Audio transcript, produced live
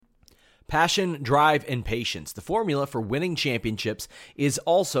Passion, drive, and patience. The formula for winning championships is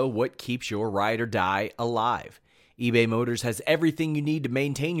also what keeps your ride or die alive. eBay Motors has everything you need to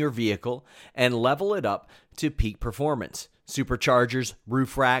maintain your vehicle and level it up to peak performance. Superchargers,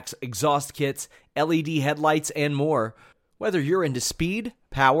 roof racks, exhaust kits, LED headlights, and more. Whether you're into speed,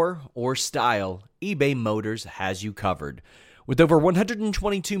 power, or style, eBay Motors has you covered. With over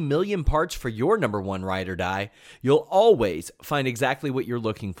 122 million parts for your number one ride or die, you'll always find exactly what you're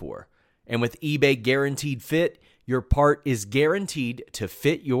looking for. And with eBay Guaranteed Fit, your part is guaranteed to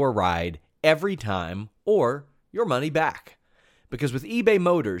fit your ride every time or your money back. Because with eBay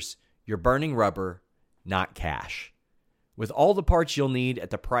Motors, you're burning rubber, not cash. With all the parts you'll need at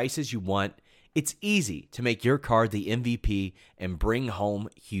the prices you want, it's easy to make your car the MVP and bring home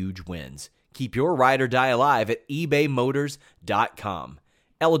huge wins. Keep your ride or die alive at ebaymotors.com.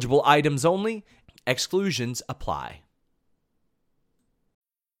 Eligible items only. Exclusions apply.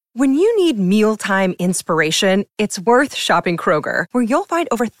 When you need mealtime inspiration, it's worth shopping Kroger, where you'll find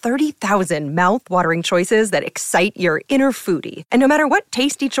over 30,000 mouth-watering choices that excite your inner foodie. And no matter what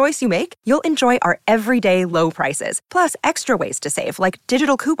tasty choice you make, you'll enjoy our everyday low prices, plus extra ways to save, like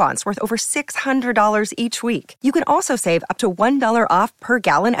digital coupons worth over $600 each week. You can also save up to $1 off per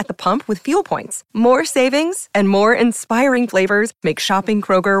gallon at the pump with fuel points. More savings and more inspiring flavors make shopping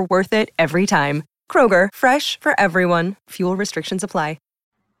Kroger worth it every time. Kroger, fresh for everyone. Fuel restrictions apply.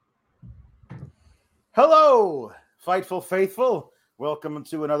 Hello, Fightful Faithful. Welcome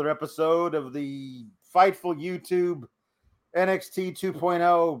to another episode of the Fightful YouTube NXT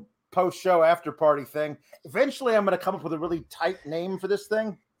 2.0 post-show after-party thing. Eventually, I'm going to come up with a really tight name for this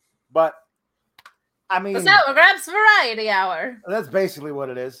thing, but I mean... What's up, Grabs Variety Hour? That's basically what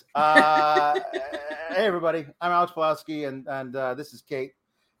it is. Hey, everybody. I'm Alex Pulaski, and this is Kate,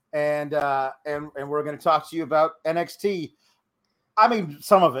 and we're going to talk to you about NXT. I mean,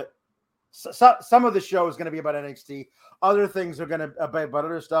 some of it. So, some of the show is going to be about NXT. Other things are going to be about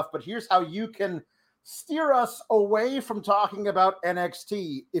other stuff. But here's how you can steer us away from talking about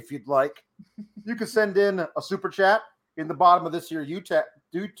NXT if you'd like. You can send in a super chat in the bottom of this here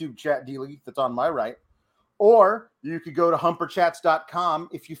YouTube chat delete that's on my right. Or you could go to humperchats.com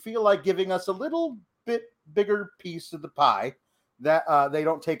if you feel like giving us a little bit bigger piece of the pie. That they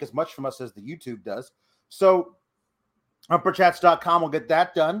don't take as much from us as the YouTube does. So humperchats.com will get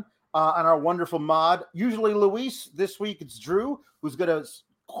that done. And our wonderful mod, usually Luis. This week it's Drew, who's going to,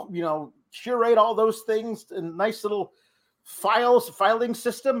 curate all those things in a nice little filing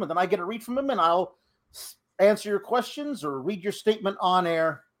system. And then I get a read from him, and I'll answer your questions or read your statement on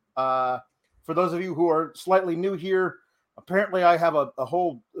air. For those of you who are slightly new here, apparently I have a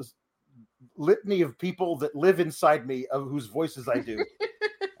whole litany of people that live inside me of whose voices I do.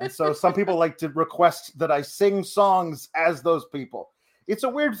 And so some people like to request that I sing songs as those people. It's a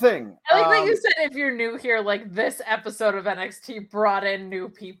weird thing. I like that you said if you're new here, like this episode of NXT brought in new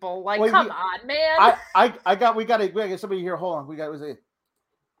people. Like, come on, man. We got somebody here. Hold on.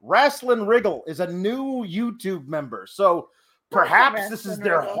 Wrestling Wriggle is a new YouTube member. So perhaps this is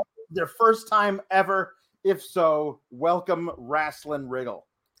their first time ever. If so, welcome Wrestling Wriggle.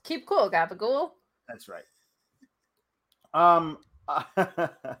 Keep cool, Gabagool. That's right.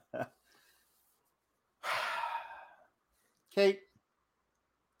 Kate.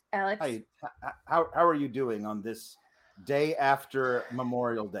 Alex, how are you doing on this day after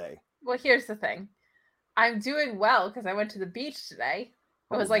Memorial Day? Well, here's the thing. I'm doing well because I went to the beach today.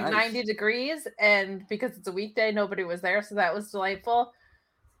 It was like 90 degrees, and because it's a weekday, nobody was there, so that was delightful.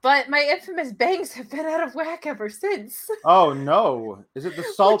 But my infamous bangs have been out of whack ever since. Oh, no. Is it the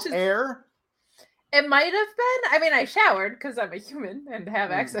salt air? It might have been. I mean, I showered because I'm a human and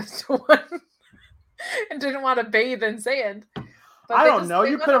have access to one and didn't want to bathe in sand. But I don't know.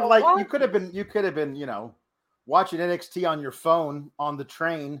 You could have been, watching NXT on your phone on the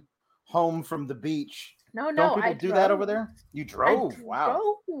train home from the beach. No, don't people do that over there? You drove. Wow.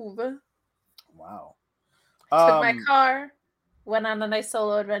 Wow. Took my car, went on a nice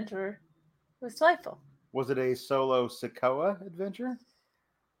solo adventure. It was delightful. Was it a solo Sokoa adventure?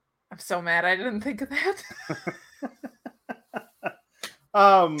 I'm so mad I didn't think of that.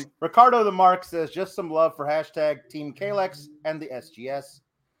 Ricardo the Mark says, just some love for hashtag Team Kalex and the SGS.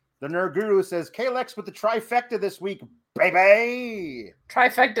 The Nerd Guru says, Kalex with the trifecta this week, baby.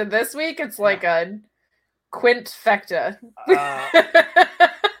 Trifecta this week? It's like a quintfecta.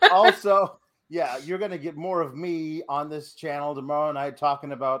 Also, you're going to get more of me on this channel tomorrow night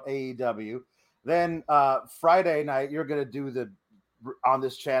talking about AEW. Then Friday night, you're going to do on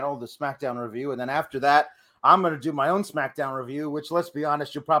this channel, the SmackDown review. And then after that, I'm going to do my own SmackDown review, which, let's be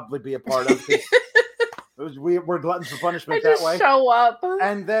honest, you'll probably be a part of. We're gluttons for punishment I just that way. show up.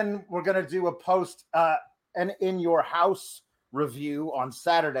 And then we're going to do a post an in your house review on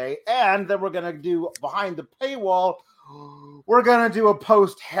Saturday. And then we're going to do behind the paywall. We're going to do a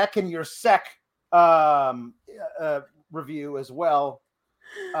post heck in your sec review as well.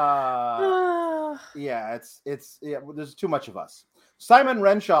 Yeah, there's too much of us. Simon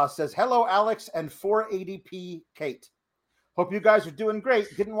Renshaw says, hello, Alex and 480p Kate. Hope you guys are doing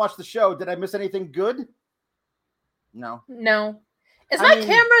great. Didn't watch the show. Did I miss anything good? No. Is my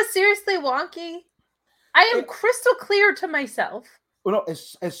camera seriously wonky? I am crystal clear to myself. No,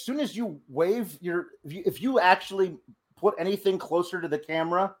 as soon as you wave if you actually put anything closer to the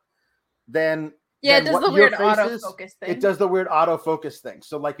camera, then it does the weird autofocus thing. It does the weird autofocus thing.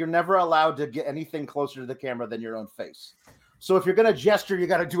 So like you're never allowed to get anything closer to the camera than your own face. So if you're gonna gesture, you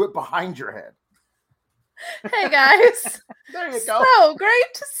got to do it behind your head. Hey guys, there you go. So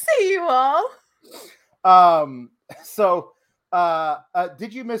great to see you all. So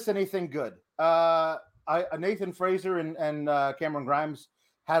did you miss anything good? Nathan Fraser and Cameron Grimes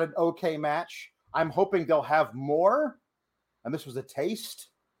had an okay match. I'm hoping they'll have more. And this was a taste.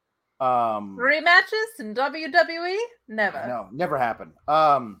 Rematches in WWE? Never. No, never happened.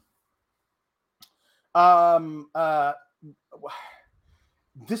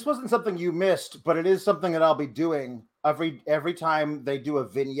 This wasn't something you missed, but it is something that I'll be doing every time they do a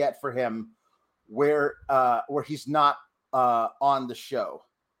vignette for him where he's not on the show.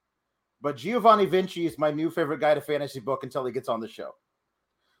 But Giovanni Vinci is my new favorite guy to fantasy book until he gets on the show.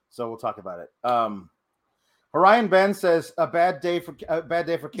 So we'll talk about it. Orion Ben says a bad day for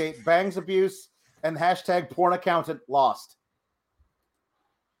Kate. Bangs abuse and hashtag porn accountant lost.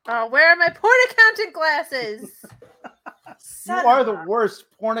 Where are my porn accountant glasses? You are the worst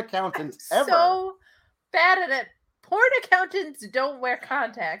porn accountant ever. So bad at it. Porn accountants don't wear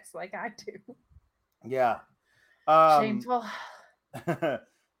contacts like I do. Yeah. Shameful.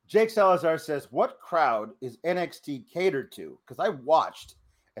 Jake Salazar says, what crowd is NXT catered to? Because I watched,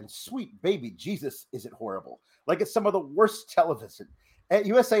 and sweet baby Jesus, is it horrible? Like it's some of the worst television.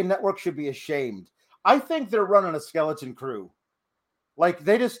 USA Network should be ashamed. I think they're running a skeleton crew. Like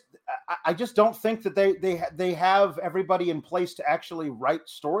I just don't think that they have everybody in place to actually write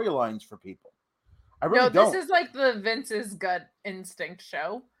storylines for people. I really don't. This is like the Vince's gut instinct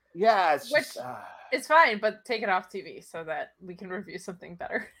show. Yeah, it's fine, but take it off TV so that we can review something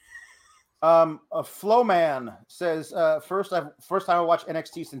better. Flowman says, first time I watched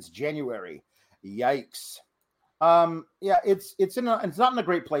NXT since January. Yikes. Yeah, it's not in a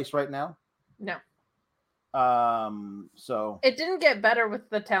great place right now. No. So it didn't get better with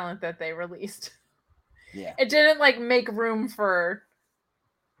the talent that they released. Yeah. It didn't like make room for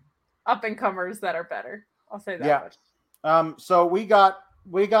up and comers that are better. I'll say that much. So we got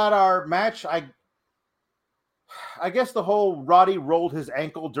our match. I guess the whole Roddy rolled his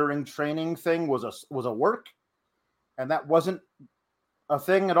ankle during training thing was a work, and that wasn't a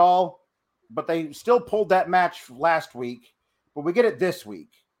thing at all. But they still pulled that match last week. But we get it this week.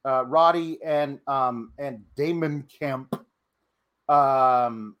 Roddy and Damon Kemp. I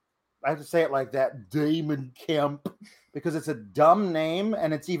have to say it like that, Damon Kemp, because it's a dumb name,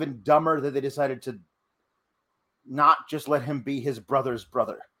 and it's even dumber that they decided to not just let him be his brother's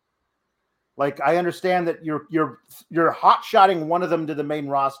brother. Like, I understand that you're hot-shotting one of them to the main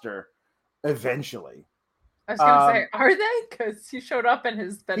roster eventually. I was going to say, are they? Because he showed up and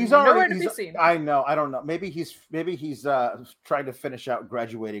has been nowhere to be seen. I know. I don't know. Maybe he's trying to finish out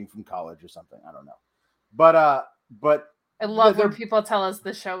graduating from college or something. I don't know. But I love when people tell us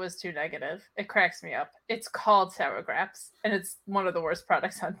the show is too negative. It cracks me up. It's called Sour Graps, and it's one of the worst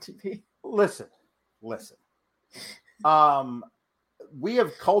products on TV. Listen. We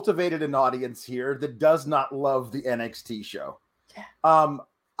have cultivated an audience here that does not love the NXT show. Yeah.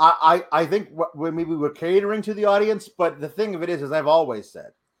 I think maybe we're catering to the audience, but the thing of it is, as I've always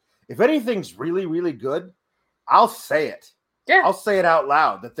said, if anything's really, really good, I'll say it. Yeah. I'll say it out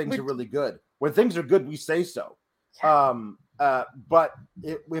loud that things are really good. When things are good, we say so. Yeah. But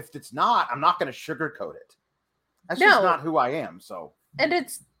if it's not, I'm not going to sugarcoat it. That's just not who I am. So, and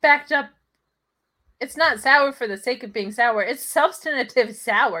it's backed up. It's not sour for the sake of being sour. It's substantive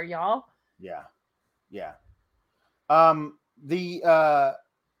sour, y'all. Yeah.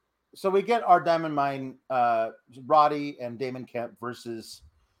 So we get our Diamond Mine, Roddy and Damon Kemp versus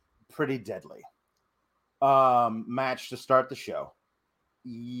Pretty Deadly match to start the show.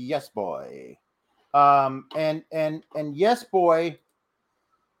 Yes, boy. And Yes, boy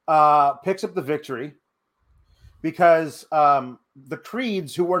picks up the victory because the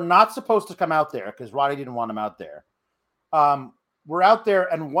Creeds, who were not supposed to come out there because Roddy didn't want them out there, were out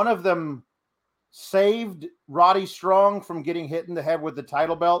there, and one of them saved Roddy Strong from getting hit in the head with the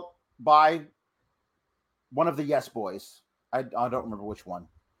title belt by one of the Yes Boys. I don't remember which one.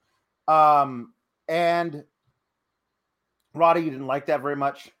 And Roddy didn't like that very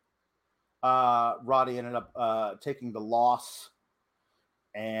much. Roddy ended up taking the loss.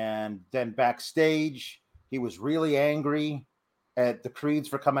 And then backstage, he was really angry at the Creeds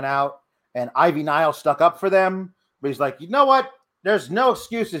for coming out. And Ivy Nile stuck up for them. But he's like, you know what? There's no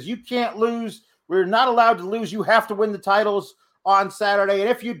excuses. You can't lose. We're not allowed to lose. You have to win the titles on Saturday. And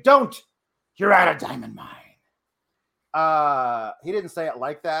if you don't, you're out of Diamond Mine. He didn't say it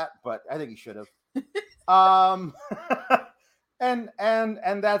like that, but I think he should have. And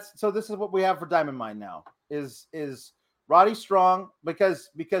that's so this is what we have for Diamond Mine now is Roddy Strong because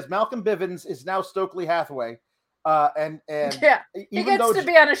Malcolm Bivens is now Stokely Hathaway. And yeah, he gets to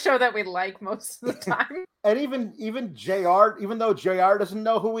be on a show that we like most of the time. And even JR, even though JR doesn't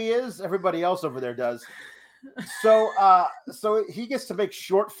know who he is, everybody else over there does. So he gets to make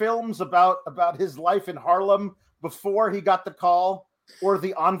short films about his life in Harlem before he got the call or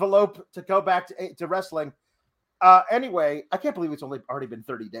the envelope to go back to wrestling. Anyway, I can't believe it's already been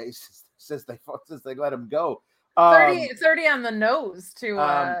 30 days since they let him go. 30 on the nose too.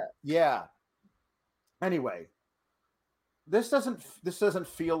 Yeah. Anyway, this doesn't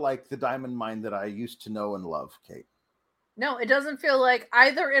feel like the Diamond Mine that I used to know and love, Kate. No, it doesn't feel like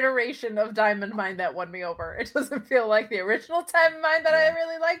either iteration of Diamond Mine that won me over. It doesn't feel like the original Diamond Mine that I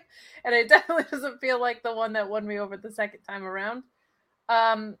really liked, and it definitely doesn't feel like the one that won me over the second time around.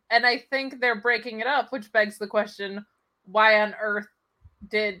 And I think they're breaking it up, which begs the question, why on earth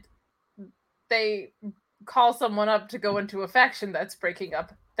did they call someone up to go into a faction that's breaking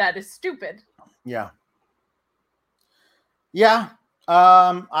up? That is stupid. Yeah. Yeah.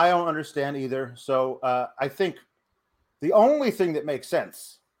 I don't understand either. So I think the only thing that makes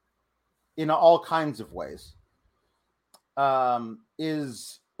sense in all kinds of ways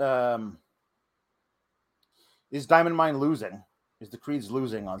is Diamond Mine losing. Is the Creeds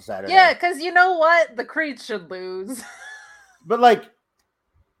losing on Saturday? Yeah, because you know what? The Creeds should lose. But like,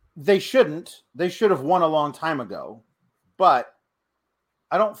 they shouldn't. They should have won a long time ago. But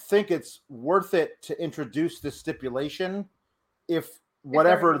I don't think it's worth it to introduce this stipulation if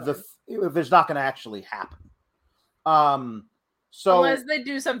there's not going to actually happen. So unless they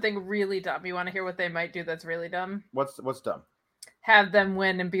do something really dumb. You want to hear what they might do that's really dumb? What's dumb? Have them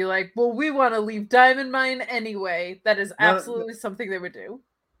win and be like, well, we want to leave Diamond Mine anyway. That is absolutely something they would do.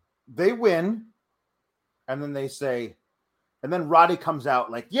 They win, and then they say, and then Roddy comes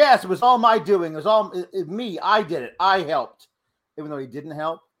out like, yes, it was all my doing. It was all me. I did it. I helped, even though he didn't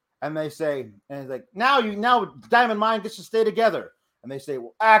help. And they say, and he's like, now Diamond Mine gets to stay together. And they say,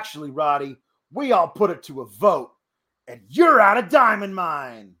 well, actually, Roddy, we all put it to a vote, and you're out of Diamond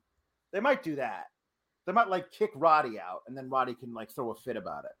Mine. They might do that. They might like kick Roddy out, and then Roddy can like throw a fit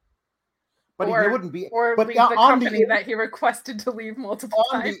about it. But he wouldn't be. Or but leave the company that he requested to leave multiple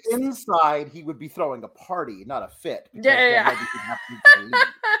times. On the inside, he would be throwing a party, not a fit. Yeah.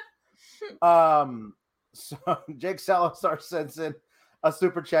 So Jake Salazar sends in a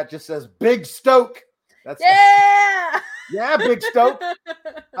super chat. Just says Big Stoke. That's yeah, Big Stoke.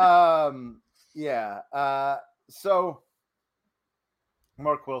 So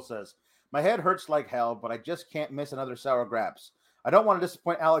Mark Quill says, my head hurts like hell, but I just can't miss another Sour Graps. I don't want to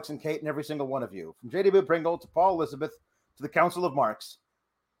disappoint Alex and Kate and every single one of you. From JDB Pringle to Paul Elizabeth to the Council of Marks.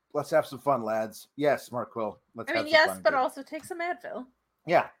 Let's have some fun, lads. Yes, Mark Quill. Yes, but also take some Advil.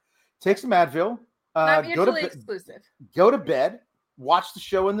 Yeah. Take some Advil. Not mutually exclusive. Go to bed. Watch the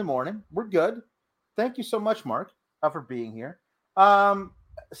show in the morning. We're good. Thank you so much, Mark, for being here.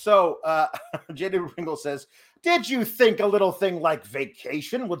 So JD Pringle says, did you think a little thing like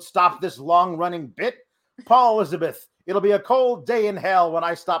vacation would stop this long-running bit? Paul Elizabeth, it'll be a cold day in hell when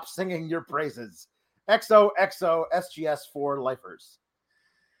I stop singing your praises. XOXO SGS4 lifers.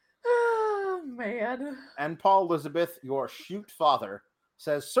 Oh, man. And Paul Elizabeth, your shoot father,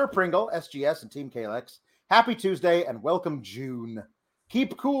 says, Sir Pringle, SGS, and Team Kalex, happy Tuesday and welcome June.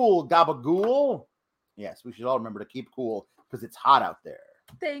 Keep cool, Gabagool. Yes, we should all remember to keep cool because it's hot out there.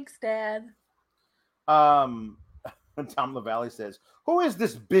 Thanks, Dad. Tom LaValle says, who is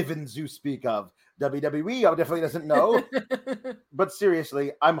this Bivens you speak of? WWE definitely doesn't know. But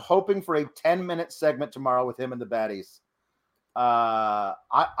seriously, I'm hoping for a 10-minute segment tomorrow with him and the baddies. I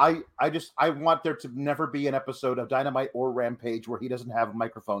want there to never be an episode of Dynamite or Rampage where he doesn't have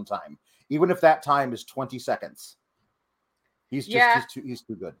microphone time, even if that time is 20 seconds. He's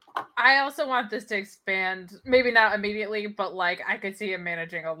too good. I also want this to expand, maybe not immediately, but like I could see him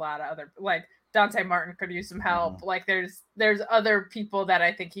managing a lot of other, like Dante Martin could use some help. Like there's other people that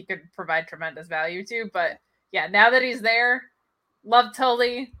I think he could provide tremendous value to. But yeah, now that he's there, love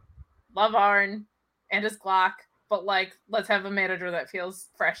Tully, love Arn, and his Glock. But like, let's have a manager that feels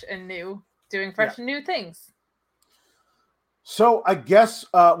fresh and new, doing fresh and new things. So I guess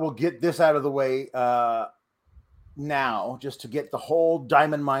we'll get this out of the way now, just to get the whole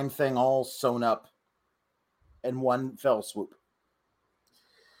Diamond Mine thing all sewn up in one fell swoop.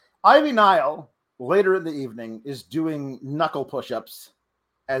 Ivy Nile, later in the evening, is doing knuckle push-ups,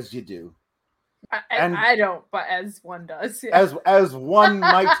 as you do. I don't, but as one does. Yeah. As one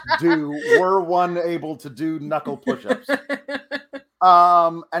might do, were one able to do knuckle push-ups.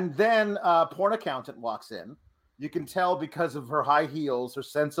 And then Porn Accountant walks in. You can tell because of her high heels, her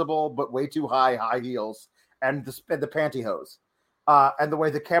sensible but way too high heels, and the pantyhose. And the way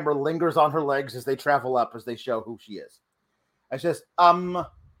the camera lingers on her legs as they travel up, as they show who she is. I just,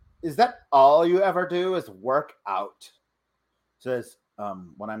 is that all you ever do is work out? Says,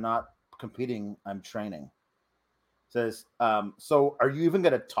 when I'm not competing, I'm training. Says, so are you even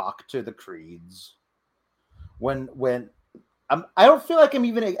going to talk to the Creeds? When I don't feel like I'm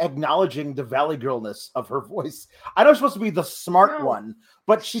even acknowledging the Valley Girlness of her voice. I know she's supposed to be the smart one,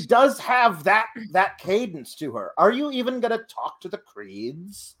 but she does have that cadence to her. Are you even going to talk to the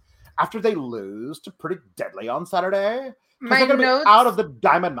Creeds after they lose to Pretty Deadly on Saturday? My notes, out of the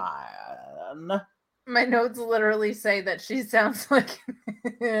Diamond Mine. My notes literally say that she sounds like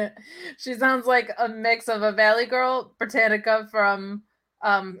a mix of a Valley Girl, Britannica from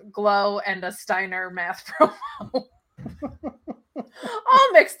Glow, and a Steiner math promo.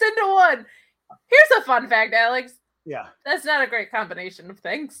 All mixed into one. Here's a fun fact, Alex. Yeah. That's not a great combination of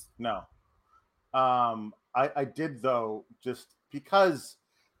things. No. I did, though, just because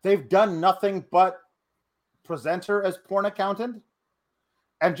they've done nothing but present her as Porn Accountant.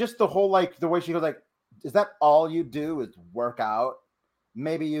 And just the whole, like, the way she goes, like, is that all you do is work out?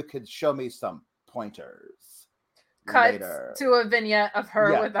 Maybe you could show me some pointers. Cuts later. To a vignette of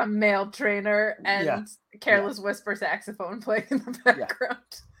her with a male trainer and Careless Whisper saxophone playing in the background.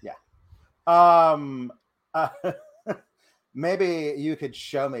 Maybe you could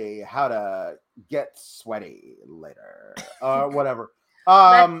show me how to get sweaty later or whatever.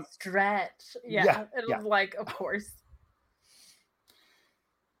 Let's stretch. Like, of course.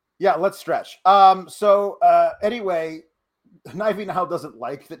 Yeah, let's stretch. Anyway, Ivy Nile doesn't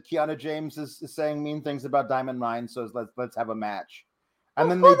like that Kiana James is saying mean things about Diamond Mine, so let's have a match. And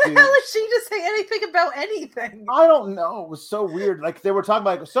then who the hell is she to say anything about anything? I don't know. It was so weird. Like, they were talking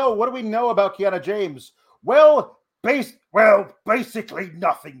about, so what do we know about Kiana James? Well, basically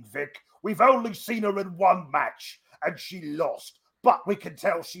nothing, Vic. We've only seen her in one match, and she lost. But we can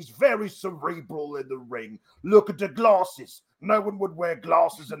tell she's very cerebral in the ring. Look at the glasses. No one would wear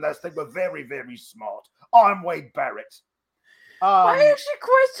glasses unless they were very, very smart. I'm Wade Barrett. Why is she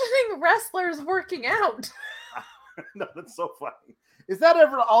questioning wrestlers working out? No, that's so funny. Is that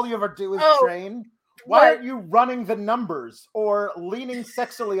ever all you ever do is train? Why aren't you running the numbers or leaning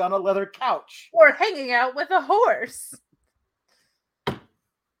sexily on a leather couch? Or hanging out with a horse?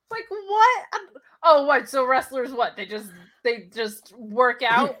 Like, what? Oh, what? So wrestlers, what? They just work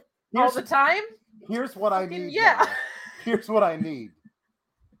out all the time? Here's what I need. Yeah. Here's what I need.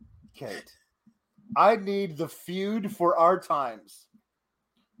 Kate. I need the feud for our times,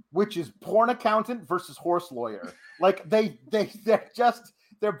 which is Porn Accountant versus Horse Lawyer. Like, they're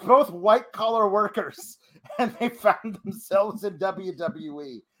both white collar workers, and they found themselves in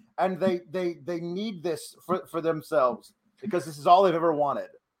WWE, and they need this for themselves because this is all they've ever wanted.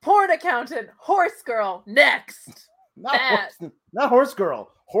 Porn Accountant, Horse Girl, next. Not Horse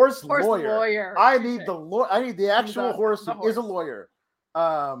Girl, Horse Lawyer. I need the actual horse who is a lawyer.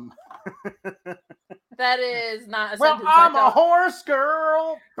 That is not a sentence. I'm a horse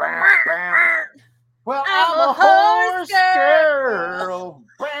girl. Well, I'm a horse girl.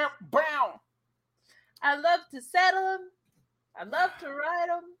 I love to settle them. I love to ride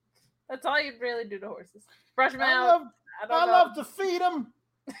them. That's all you really do to horses. Brush them out. I love to feed them.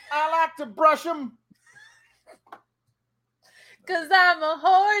 I like to brush them. 'Cause I'm a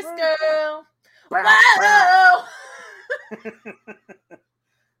horse girl. Wow.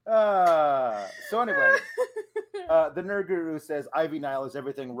 So anyway, the Nerd Guru says Ivy Nile is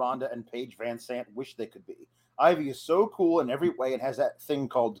everything Rhonda and Paige Van Sant wish they could be. Ivy is so cool in every way and has that thing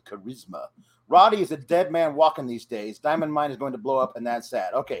called charisma. Roddy is a dead man walking these days. Diamond Mine is going to blow up, and that's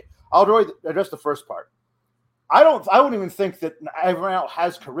sad. Okay, I'll address the first part. I wouldn't even think that Ivy Nile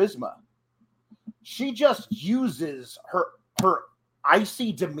has charisma. She just uses her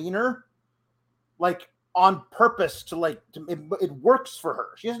icy demeanor, like on purpose to it works for her.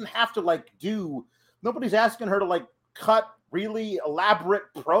 She doesn't have to nobody's asking her to cut really elaborate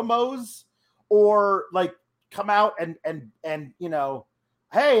promos or come out and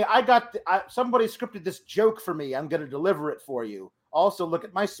hey, somebody scripted this joke for me. I'm going to deliver it for you. Also, look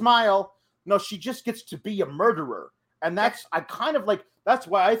at my smile. No, she just gets to be a murderer. And that's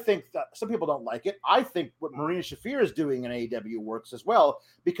why I think that some people don't like it. I think what Marina Shafir is doing in AEW works as well,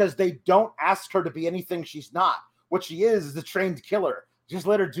 because they don't ask her to be anything she's not. What she is a trained killer. Just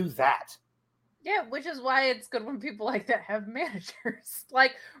let her do that. Yeah, which is why it's good when people like that have managers.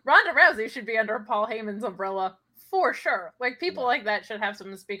 Like Ronda Rousey should be under Paul Heyman's umbrella for sure. People like that should have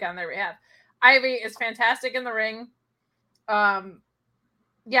someone to speak on their behalf. Ivy is fantastic in the ring. I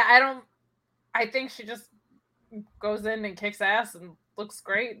think she just goes in and kicks ass and looks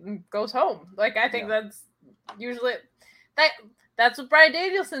great and goes home. I think that's usually that's what Bryan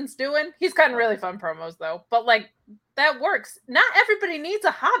Danielson's doing. He's cutting really fun promos though, but that works. Not everybody needs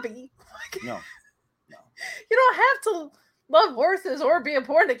a hobby. No. You don't have to love horses or be a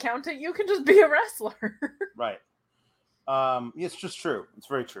porn accountant. You can just be a wrestler. Right. It's just true. It's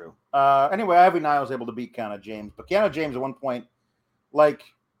very true. Anyway, Ivy Nile was able to beat Kiana James, but Kiana James at one point,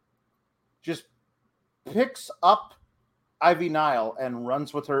 just picks up Ivy Nile and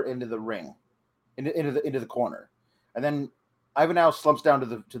runs with her into the ring, into the corner, and then Ivy Nile slumps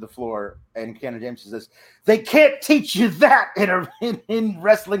down to the floor, and Kiana James says, "They can't teach you that in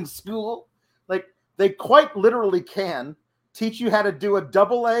wrestling school. They quite literally can teach you how to do a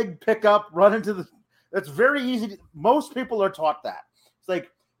double leg pickup, run into the." That's very easy. Most people are taught that.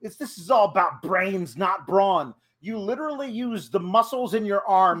 This is all about brains, not brawn. You literally use the muscles in your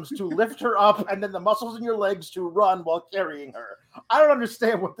arms to lift her up and then the muscles in your legs to run while carrying her. I don't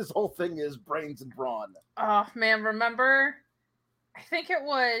understand what this whole thing is, brains and brawn. Oh, man, remember? I think it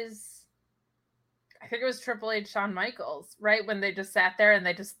was Triple H, Shawn Michaels, right? When they just sat there and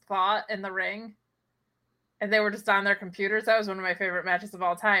they just thought in the ring. And they were just on their computers. That was one of my favorite matches of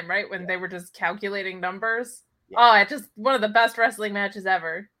all time, right? When they were just calculating numbers. Yeah. Oh, it's just one of the best wrestling matches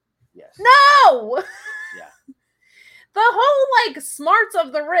ever. Yes. No! Yeah. The whole, smarts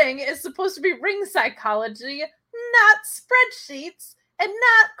of the ring is supposed to be ring psychology, not spreadsheets, and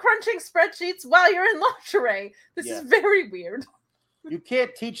not crunching spreadsheets while you're in lingerie. This is very weird. You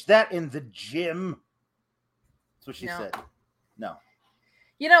can't teach that in the gym. That's what she said. No.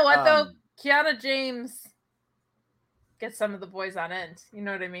 You know what, though? Kiana James get some of the boys on end. You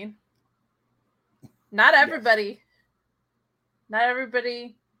know what I mean? Not everybody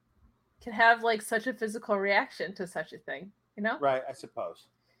can have such a physical reaction to such a thing, you know? Right, I suppose.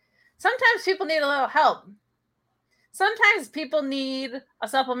 Sometimes people need a little help. Sometimes people need a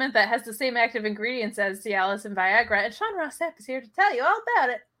supplement that has the same active ingredients as Cialis and Viagra, and Sean Ross Sapp is here to tell you all about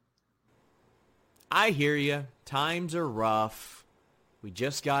it. I hear you. Times are rough. We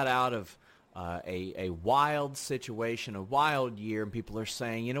just got out of a wild situation, a wild year, and people are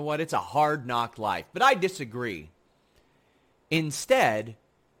saying, you know what, it's a hard knock life. But I disagree. Instead,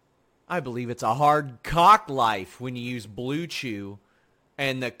 I believe it's a hard cock life when you use Blue Chew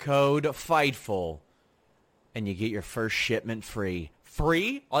and the code FIGHTFUL, and you get your first shipment free.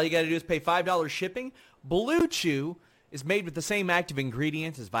 Free? All you got to do is pay $5 shipping. Blue Chew is made with the same active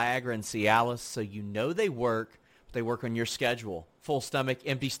ingredients as Viagra and Cialis, so you know they work, but they work on your schedule. Full stomach,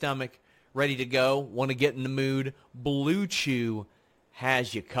 empty stomach, ready to go, want to get in the mood, Blue Chew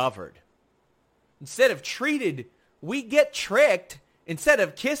has you covered. Instead of treated, we get tricked. Instead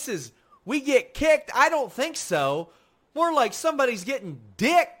of kisses, we get kicked. I don't think so. More like somebody's getting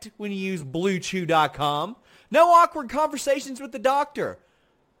dicked when you use BlueChew.com. No awkward conversations with the doctor.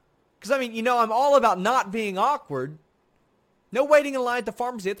 Because, I'm all about not being awkward. No waiting in line at the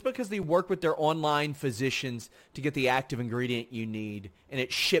pharmacy. It's because they work with their online physicians to get the active ingredient you need, and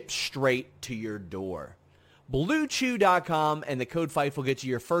it ships straight to your door. BlueChew.com and the code FIGHTFUL gets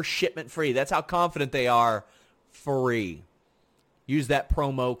you your first shipment free. That's how confident they are. Free. Use that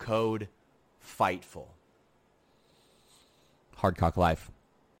promo code FIGHTFUL. Hardcock Life.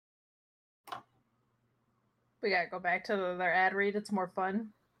 We gotta go back to their ad read. It's more fun.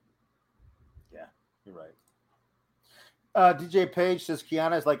 Yeah, you're right. DJ Page says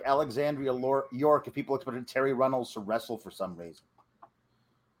Kiana is like Alexandria York if people expected Terry Runnels to wrestle for some reason.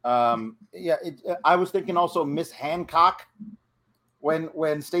 I was thinking also Miss Hancock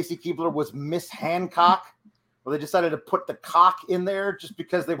when Stacy Keibler was Miss Hancock. Well, they decided to put the cock in there just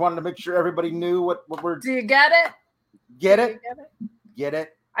because they wanted to make sure everybody knew what we're. Do you get it? Get it? Get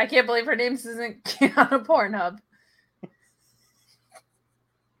it? I can't believe her name isn't Kiana Pornhub.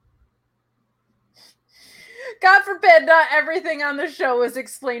 God forbid not everything on the show is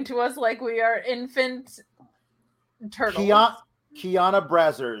explained to us like we are infant turtles. Kiana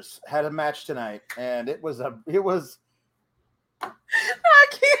Brazzers had a match tonight, and it was not Kiana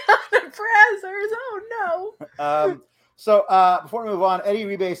Brazzers. Oh no. So before we move on, Eddie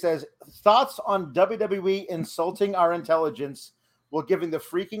Rebay says, thoughts on WWE insulting our intelligence while giving the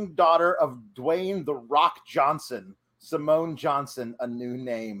freaking daughter of Dwayne "The Rock" Johnson, Simone Johnson, a new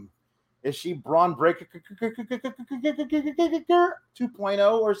name. Is she Braun Breaker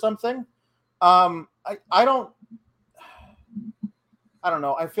 2.0 or something? I don't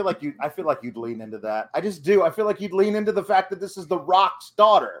know. I feel like you'd lean into that. I just do. I feel like you'd lean into the fact that this is The Rock's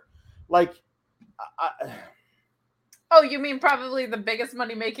daughter. Like, oh, you mean probably the biggest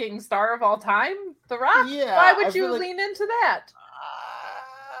money-making star of all time, The Rock? Yeah. Why would you lean into that?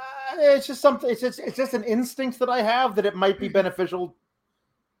 It's just something. It's just an instinct that I have that it might be beneficial.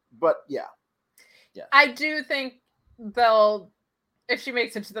 But yeah. I do think if she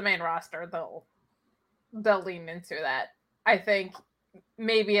makes it to the main roster, they'll lean into that. I think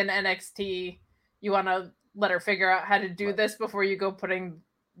maybe in NXT, you want to let her figure out how to do this before you go putting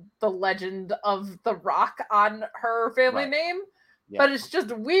the legend of The Rock on her family name. Yeah. But it's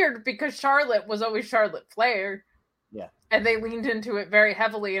just weird because Charlotte was always Charlotte Flair. Yeah. And they leaned into it very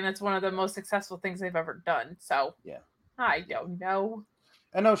heavily, and it's one of the most successful things they've ever done. So yeah, I don't know.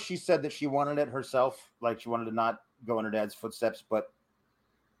 I know she said that she wanted it herself, like she wanted to not go in her dad's footsteps, but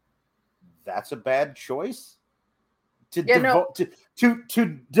that's a bad choice. To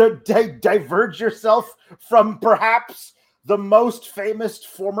diverge yourself from perhaps the most famous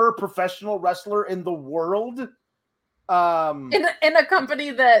former professional wrestler in the world. In a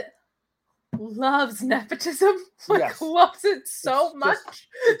company that loves nepotism, loves it so much.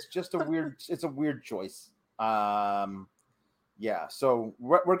 It's just a weird choice. Yeah. So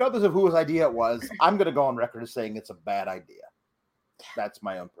regardless of whose idea it was, I'm going to go on record as saying it's a bad idea. That's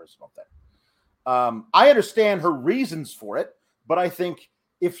my own personal thing. I understand her reasons for it, but I think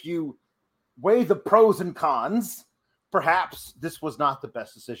if you weigh the pros and cons, perhaps this was not the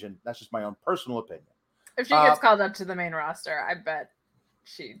best decision. That's just my own personal opinion. If she gets called up to the main roster, I bet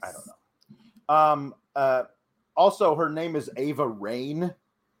she's... I don't know. Also, her name is Ava Raine.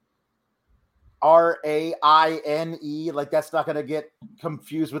 Raine. Like, that's not going to get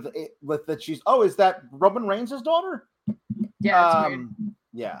confused with that she's... Oh, is that Roman Reigns' daughter? Yeah, it's weird.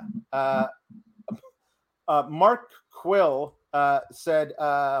 Yeah. Mark Quill said,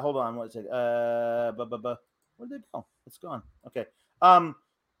 hold on, what is it? Where did it go? It's gone. Okay.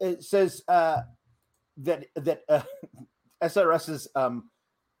 It says that SRS's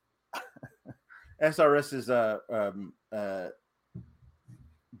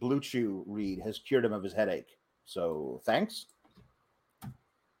Blue Chew read has cured him of his headache. So thanks.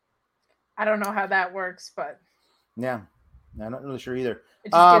 I don't know how that works, but yeah, I'm not really sure either.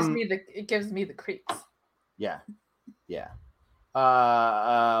 It just gives me the creeps. Yeah.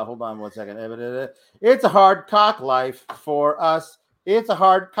 Hold on 1 second. It's a hard cock life for us. It's a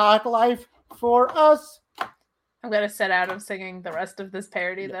hard cock life for us. I'm gonna set out of singing the rest of this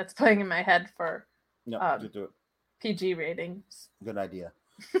parody that's playing in my head for do it. PG ratings. Good idea.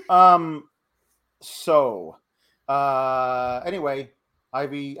 So anyway,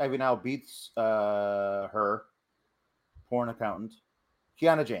 Ivy now beats her porn accountant,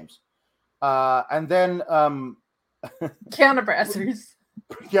 Kiana James. And then Kiana Brazzers.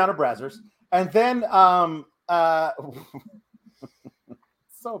 And then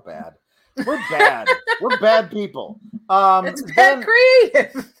so bad. We're bad. We're bad people. It's bad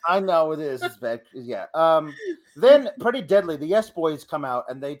creative. I know it is. It's bad. Yeah. Then Pretty Deadly, the Yes Boys come out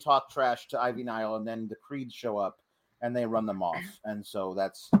and they talk trash to Ivy Nile, and then the Creeds show up and they run them off. And so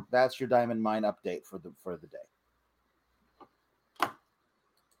that's your Diamond Mine update for the day.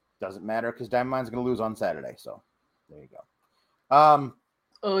 Doesn't matter because Diamond Mine's going to lose on Saturday. So there you go.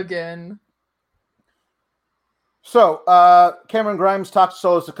 Again. So Cameron Grimes talks to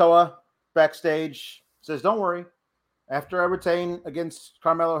Solo Sikoa backstage. Says, "Don't worry. After I retain against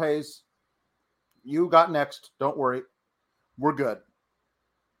Carmelo Hayes, you got next. Don't worry. We're good."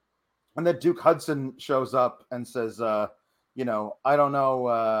 And then Duke Hudson shows up and says, I don't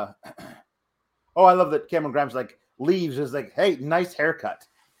know. Oh, I love that Cameron Grimes leaves. Is like, "Hey, nice haircut."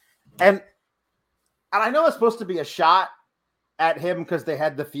 And I know it's supposed to be a shot at him because they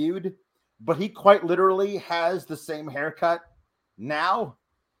had the feud, but he quite literally has the same haircut now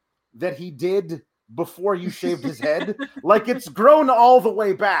that he did before you shaved his head. Like, it's grown all the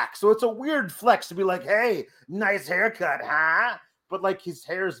way back. So it's a weird flex to be like, "Hey, nice haircut, huh?" But his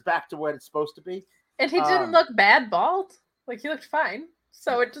hair's back to what it's supposed to be. And he didn't look bad bald. He looked fine.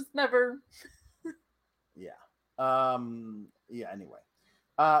 So it just never... Yeah. Anyway.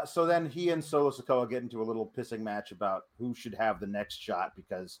 So then he and Solo Sikoa get into a little pissing match about who should have the next shot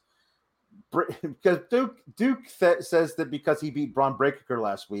because Duke says that because he beat Braun Breaker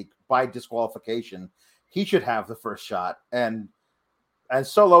last week by disqualification, he should have the first shot. And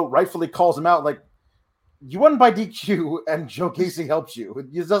Solo rightfully calls him out like, you won by DQ and Joe Gacy helps you.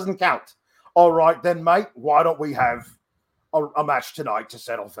 It doesn't count. All right, then, mate, why don't we have a match tonight to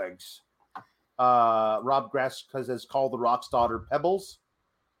settle things? Rob Grass has called the Rock's daughter Pebbles.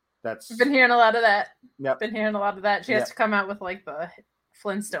 That's been hearing a lot of that. Yep. Been hearing a lot of that. She has to come out with like the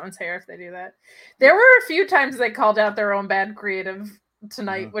Flintstones hair if they do that. There were a few times they called out their own bad creative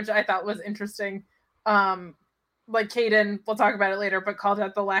tonight, which I thought was interesting. Like Kaden, we'll talk about it later, but called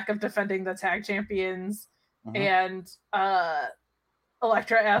out the lack of defending the tag champions. And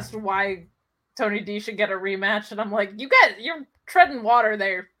Elektra asked why Tony D should get a rematch, and I'm like, you're treading water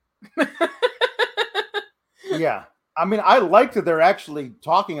there. Yeah. I mean, I like that they're actually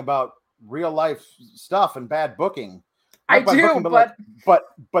talking about real life stuff and bad booking. I do, but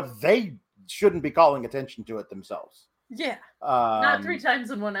they shouldn't be calling attention to it themselves. Yeah. Not 3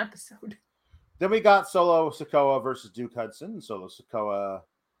 times in one episode. Then we got Solo Sikoa versus Duke Hudson. Solo Sikoa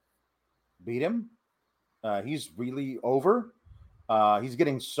beat him. He's really over. He's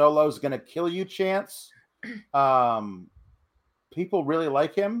getting Solo's gonna kill you chance. People really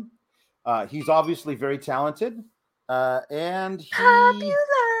like him. He's obviously very talented. And he... Popular,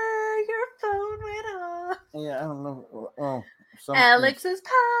 your phone went off. Yeah, I don't know. Alex is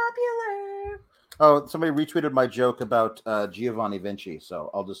popular. Oh, somebody retweeted my joke about Giovanni Vinci, so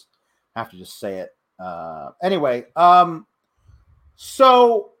I'll just have to just say it. Anyway,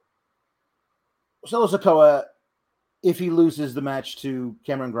 so Solo Sikoa, if he loses the match to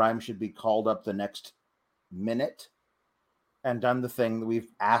Cameron Grimes, should be called up the next minute and done the thing that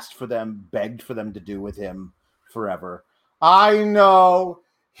we've asked for them, begged for them to do with him forever. I know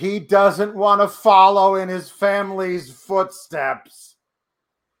he doesn't want to follow in his family's footsteps,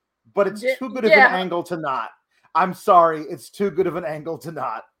 but it's too good of an angle to not. I'm sorry, it's too good of an angle to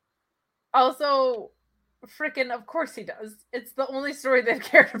not. Also, freaking, of course he does. It's the only story they've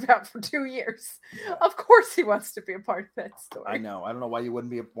cared about for 2 years. Of course he wants to be a part of that story. I know. I don't know why you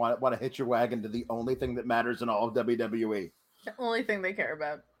wouldn't want to hitch your wagon to the only thing that matters in all of WWE. The only thing they care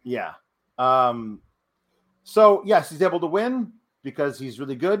about. Yeah. So yes, he's able to win because he's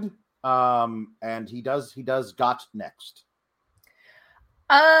really good. And he does got next.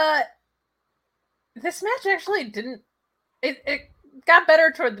 This match actually didn't. It got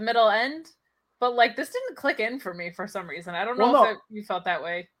better toward the middle end, but like this didn't click in for me for some reason. I don't know if you felt that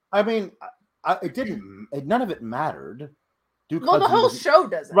way. I mean, it didn't. None of it mattered. The whole show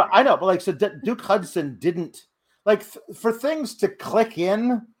doesn't. Right, I know, but like, so Duke Hudson didn't like for things to click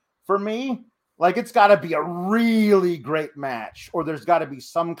in for me. Like, it's got to be a really great match, or there's got to be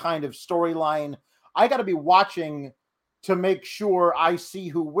some kind of storyline. I got to be watching to make sure I see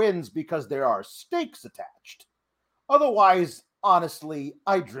who wins because there are stakes attached. Otherwise, honestly,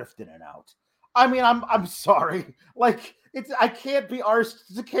 I drift in and out. I mean, I'm sorry. Like, I can't be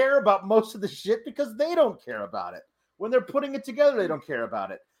arsed to care about most of the shit because they don't care about it. When they're putting it together, they don't care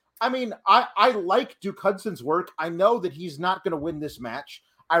about it. I mean, I like Duke Hudson's work. I know that he's not going to win this match.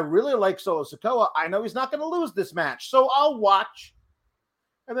 I really like Solo Sikoa. I know he's not going to lose this match. So I'll watch.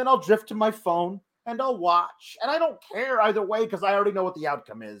 And then I'll drift to my phone and I'll watch. And I don't care either way because I already know what the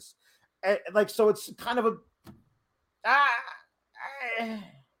outcome is. And, like, so it's kind of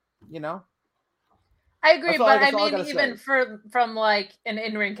you know? I agree, but I mean, even from like an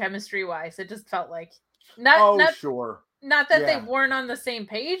in-ring chemistry wise, it just felt like not that they weren't on the same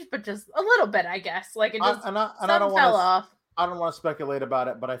page, but just a little bit, I guess. Like it just fell off. I don't want to speculate about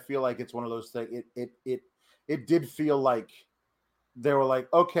it, but I feel like it's one of those things. It did feel like they were like,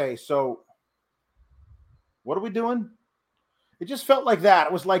 okay, so what are we doing? It just felt like that.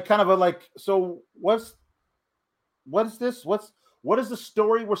 It was like kind of a like, so what is this? What is the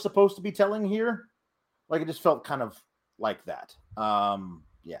story we're supposed to be telling here? Like, it just felt kind of like that.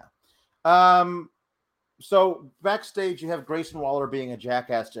 So backstage, you have Grayson Waller being a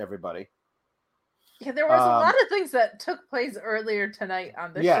jackass to everybody. Yeah, there was a lot of things that took place earlier tonight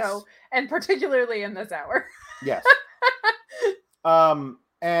on the show, and particularly in this hour. Yes.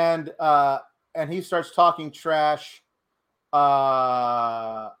 And he starts talking trash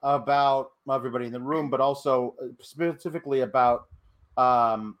about everybody in the room, but also specifically about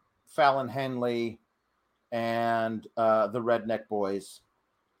Fallon Henley and the Redneck Boys,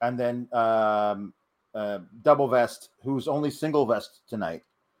 and then Double Vest, who's only single vest tonight,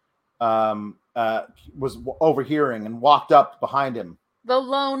 was overhearing and walked up behind him. The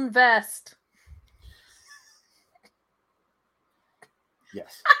lone vest.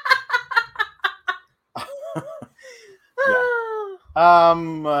 Yes. Oh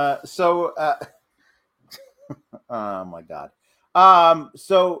my God.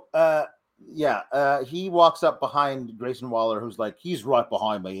 He walks up behind Grayson Waller, who's like, he's right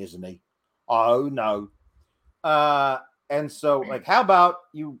behind me, isn't he? Oh no. And so like, how about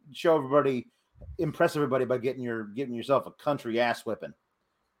you show everybody, impress everybody by getting yourself a country ass whipping.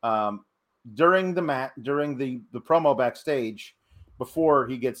 During the promo backstage, before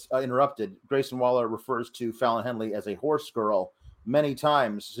he gets interrupted, Grayson Waller refers to Fallon Henley as a horse girl many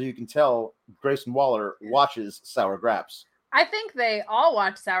times, so you can tell Grayson Waller watches Sour Graps. I think they all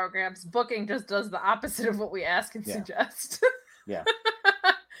watch Sour Graps. Booking just does the opposite of what we ask and suggest. Yeah.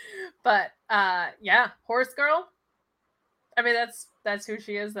 But horse girl. I mean, that's who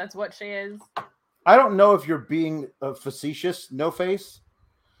she is. That's what she is. I don't know if you're being facetious, no face,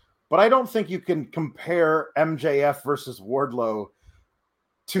 but I don't think you can compare MJF versus Wardlow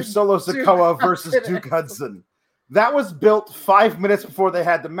to Solo Sikoa versus Duke Hudson. That was built 5 minutes before they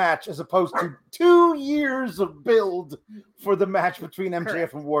had the match, as opposed to 2 years of build for the match between MJF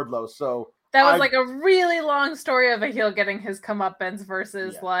Correct. and Wardlow. So that was like a really long story of a heel getting his comeuppance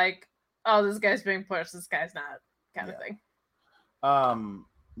versus like, oh, this guy's being pushed, this guy's not, kind of thing.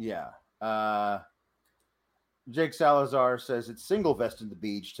 Jake Salazar says it's single vest in the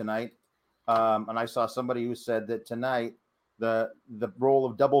beach tonight. And I saw somebody who said that tonight the role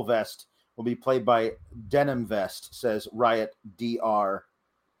of double vest will be played by Denim Vest, says Riot DR.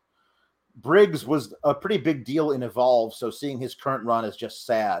 Briggs was a pretty big deal in Evolve, so seeing his current run is just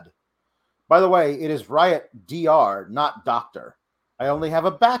sad. By the way, it is Riot DR, not Doctor. I only have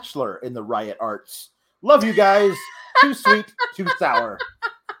a bachelor in the Riot Arts. Love you guys. Too sweet, too sour.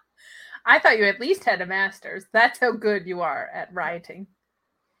 I thought you at least had a master's. That's how good you are at writing.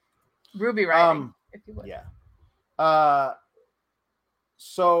 Ruby writing, if you would. Yeah.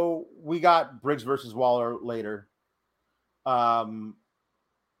 So we got Briggs versus Waller later.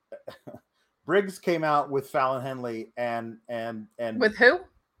 Briggs came out with Fallon Henley and with who?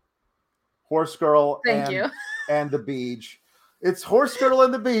 Horse Girl. Thank you. And the Beach. It's Horse Girl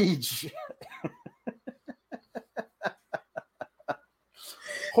and the Beach.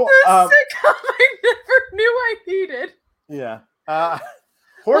 The sitcom I never knew I needed. Yeah.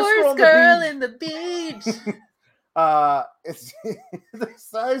 Horse Girl in the Beach. I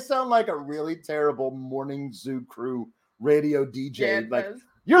sound like a really terrible morning zoo crew radio DJ.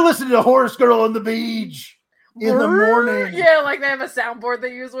 You're listening to Horse Girl on the Beach in the morning. Yeah, like they have a soundboard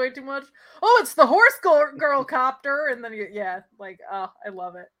they use way too much. Oh, it's the Horse Girl copter, and then I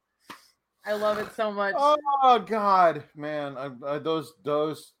love it. I love it so much. Oh God, man! Those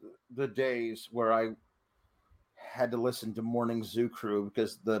the days where I had to listen to Morning Zoo Crew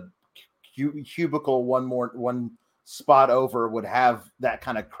because the cubicle one spot over would have that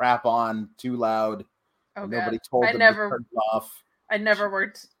kind of crap on too loud. Oh, nobody told them to turn it off. I never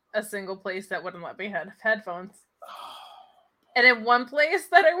worked a single place that wouldn't let me have headphones. And in one place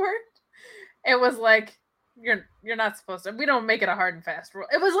that I worked, it was like, you're not supposed to. We don't make it a hard and fast rule.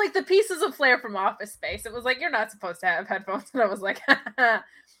 It was like the pieces of Flair from Office Space. It was like, you're not supposed to have headphones. And I was like,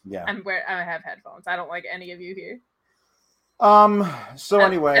 yeah, I have headphones. I don't like any of you here. So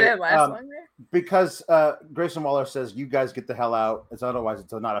anyway, it didn't last long there. Because Grayson Waller says you guys get the hell out. It's not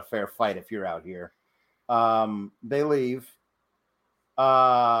a fair fight if you're out here. They leave.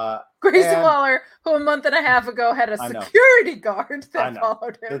 Grayson Waller, who a month and a half ago had a security guard that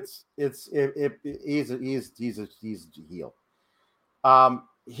followed him. He's a heel.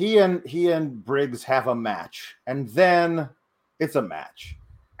 He and Briggs have a match, and then it's a match,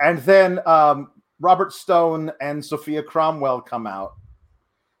 and then Robert Stone and Sophia Cromwell come out,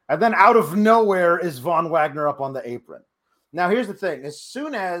 and then out of nowhere is Von Wagner up on the apron. Now here's the thing: as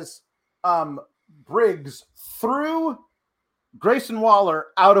soon as Briggs threw Grayson Waller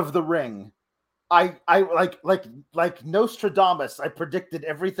out of the ring, I like Nostradamus, I predicted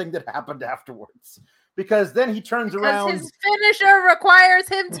everything that happened afterwards. Because then he turns around. His finisher requires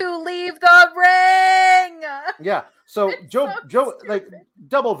him to leave the ring. Yeah. So Joe, like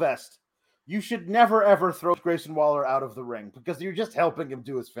double vest. You should never ever throw Grayson Waller out of the ring because you're just helping him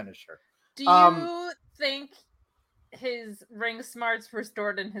do his finisher. Do you think his ring smarts were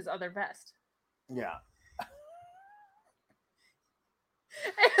stored in his other vest? Yeah.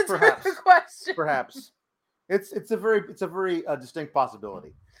 Answer the question. Perhaps. It's a very distinct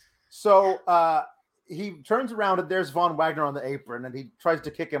possibility. So he turns around and there's Von Wagner on the apron and he tries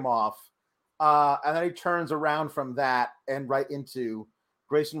to kick him off. And then he turns around from that and right into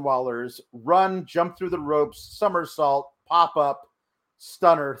Grayson Waller's jump through the ropes, somersault, pop up,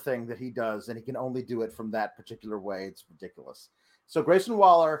 stunner thing that he does. And he can only do it from that particular way. It's ridiculous. So Grayson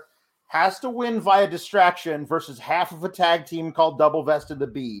Waller has to win via distraction versus half of a tag team called Double Vested the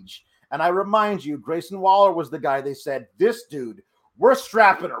Beach. And I remind you, Grayson Waller was the guy they said, this dude, we're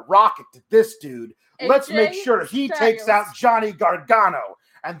strapping a rocket to this dude. Let's make sure he takes out Johnny Gargano.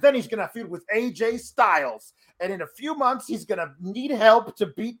 And then he's going to feud with AJ Styles. And in a few months, he's going to need help to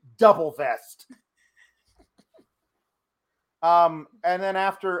beat Double Vest. And then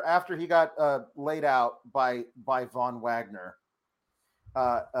after he got laid out by Von Wagner,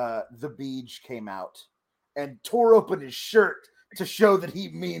 the Beach came out and tore open his shirt to show that he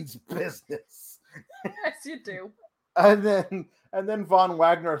means business. Yes, you do. And then Von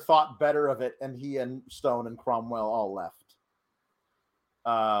Wagner thought better of it, and he and Stone and Cromwell all left.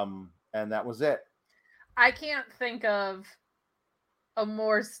 And that was it. I can't think of a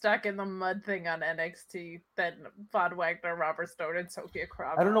more stuck in the mud thing on NXT than Von Wagner, Robert Stone, and Sophia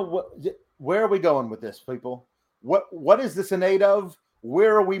Cromwell. I don't know where are we going with this, people? What is this in aid of?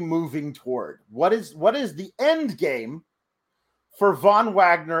 Where are we moving toward? What is the end game for Von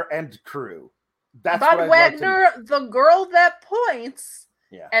Wagner and crew? That's Von Wagner, the girl that points,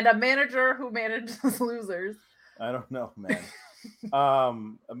 yeah, and a manager who manages losers. I don't know, man.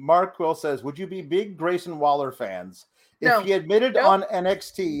 Mark Quill says, would you be big Grayson Waller fans if he admitted on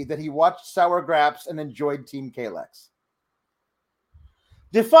NXT that he watched Sour Graps and enjoyed Team Kalex?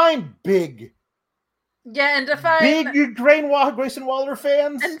 Define big. Yeah, and define big Grayson Waller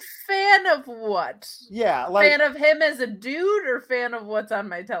fans. And fan of what? Yeah, like fan of him as a dude, or fan of what's on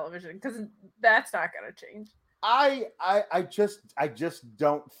my television? Because that's not going to change. I just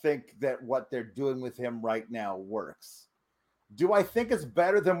don't think that what they're doing with him right now works. Do I think it's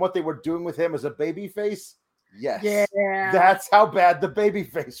better than what they were doing with him as a babyface? Yes. Yeah. That's how bad the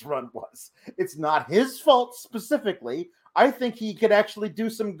babyface run was. It's not his fault specifically. I think he could actually do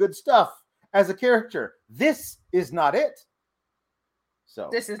some good stuff as a character. This is not it. So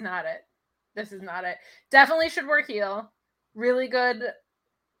this is not it. This is not it. Definitely should work heel. Really good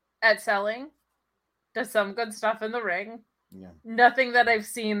at selling. Does some good stuff in the ring. Yeah. Nothing that I've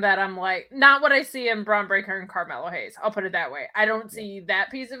seen that I'm like, not what I see in Braun Breaker and Carmelo Hayes. I'll put it that way. I don't see that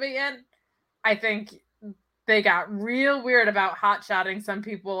piece of it yet. I think they got real weird about hot-shotting some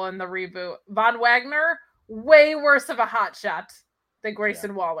people in the reboot. Von Wagner, way worse of a hot shot than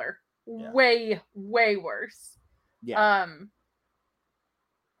Grayson Waller. Yeah. Way worse. Yeah.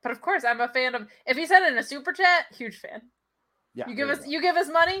 But of course, I'm a fan of. If he said in a super chat, huge fan. Yeah. You give us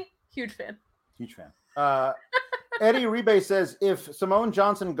money, huge fan. Huge fan. Eddie Rebay says if Simone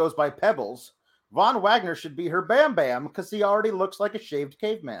Johnson goes by Pebbles, Von Wagner should be her Bam Bam because he already looks like a shaved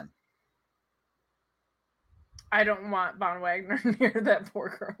caveman. I don't want Von Wagner near that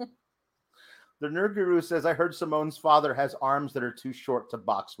poor girl. The Nerd Guru says, I heard Simone's father has arms that are too short to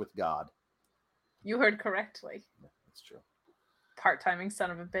box with God. You heard correctly. Yeah, that's true. Part-timing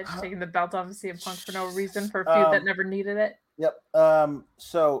son of a bitch taking the belt off of CM Punk for no reason for a feud that never needed it. Yep.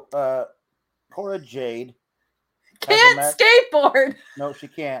 So Cora Jade can't skateboard. No, she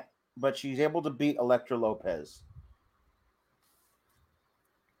can't. But she's able to beat Elektra Lopez.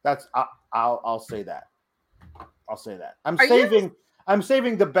 That's I'll say that. I'll say that. I'm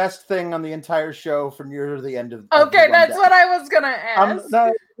saving the best thing on the entire show for near the end of. Okay, that's what I was gonna ask.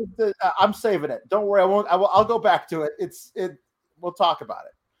 I'm saving it. Don't worry. I won't. I'll go back to it. We'll talk about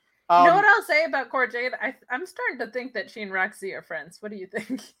it. You know what I'll say about Cora Jade? I'm starting to think that she and Roxy are friends. What do you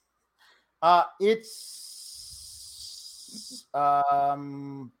think?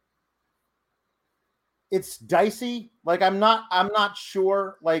 It's dicey. Like I'm not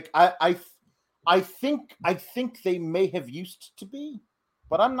sure. Like I think they may have used to be,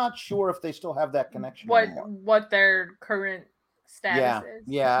 but I'm not sure if they still have that connection anymore. What their current status is.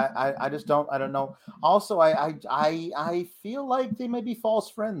 Yeah. I just don't. I don't know. Also, I feel like they may be false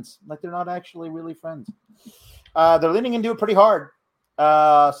friends. Like they're not actually really friends. They're leaning into it pretty hard.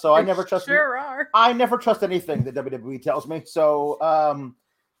 So I never trust. I never trust anything that WWE tells me. So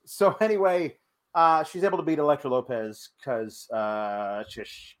anyway. She's able to beat Elektra Lopez because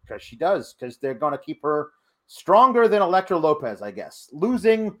she does, because they're going to keep her stronger than Elektra Lopez, I guess.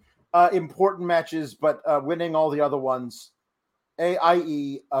 Losing important matches, but winning all the other ones,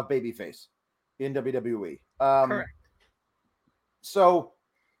 i.e. a babyface in WWE. Correct. So.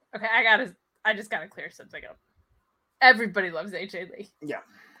 Okay, I just got to clear something up. Everybody loves AJ Lee. Yeah.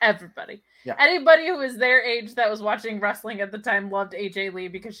 Everybody. Yeah. Anybody who was their age that was watching wrestling at the time loved AJ Lee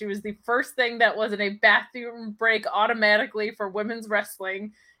because she was the first thing that wasn't a bathroom break automatically for women's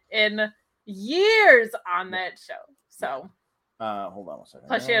wrestling in years on that show. So hold on a second.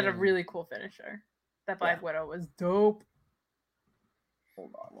 Plus she had a really cool finisher. That Black Widow was dope.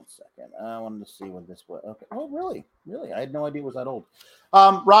 Hold on one second. I wanted to see when this was. Okay. Oh, really? Really? I had no idea it was that old.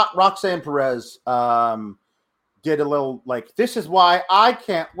 Roxanne Perez did a little like, this is why I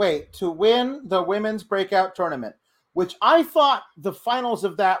can't wait to win the women's breakout tournament, which I thought the finals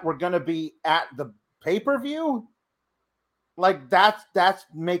of that were going to be at the pay-per-view. Like that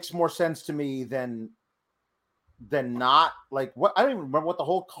makes more sense to me than not. Like what? I don't even remember what the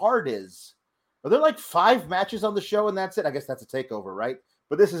whole card is. Are there like 5 matches on the show and that's it? I guess that's a takeover, right?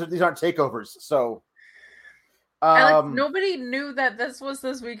 But these aren't takeovers, so nobody knew that this was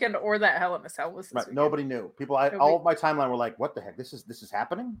this weekend or that Hell in a Cell was this weekend. Nobody knew. People, all of my timeline were like, "What the heck? This is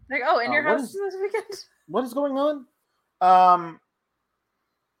happening?" Like, oh, in your house this weekend? What is going on?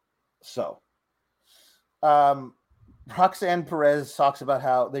 Roxanne Perez talks about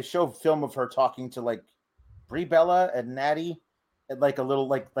how they show film of her talking to like Brie Bella and Natty at like a little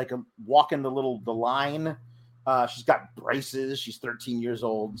like a walking the line. She's got braces. She's 13 years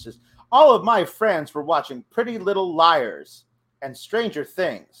old. Says, all of my friends were watching Pretty Little Liars and Stranger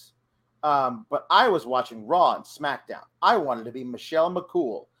Things. But I was watching Raw and SmackDown. I wanted to be Michelle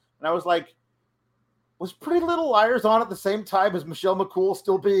McCool. And I was like, was Pretty Little Liars on at the same time as Michelle McCool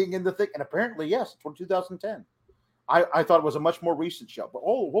still being in the thing? And apparently, yes, it's 2010. I thought it was a much more recent show. But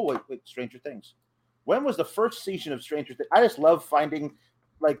wait, Stranger Things. When was the first season of Stranger Things? I just love finding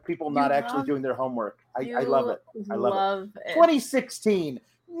like people not actually doing their homework. I love it. I love it. 2016.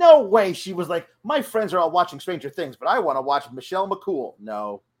 No way she was like, my friends are all watching Stranger Things, but I want to watch Michelle McCool.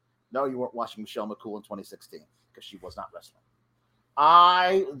 No, you weren't watching Michelle McCool in 2016 because she was not wrestling.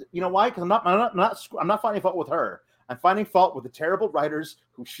 You know why? Because I'm not finding fault with her. I'm finding fault with the terrible writers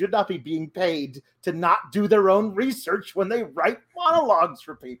who should not be being paid to not do their own research when they write monologues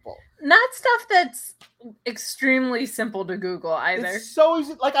for people. Not stuff that's extremely simple to Google either. It's so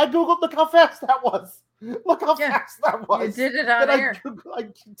easy. Like I Googled, look how fast that was. Look how fast that was. You did it on air.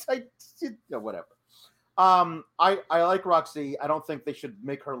 Whatever. I like Roxy. I don't think they should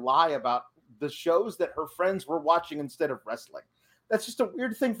make her lie about the shows that her friends were watching instead of wrestling. That's just a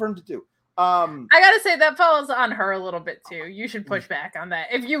weird thing for him to do. I gotta say that falls on her a little bit too. You should push back on that.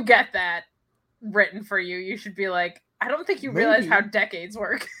 If you get that written for you, you should be like, I don't think you realize how decades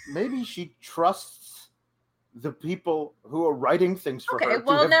work. Maybe she trusts the people who are writing things for her.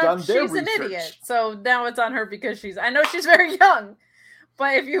 Well, now she's an idiot. So now it's on her because I know she's very young.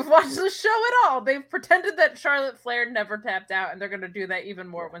 But if you've watched the show at all, they've pretended that Charlotte Flair never tapped out, and they're going to do that even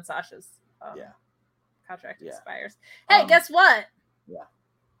more when Sasha's contract expires. Hey, guess what? Yeah.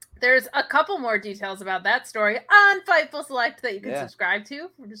 There's a couple more details about that story on Fightful Select that you can subscribe to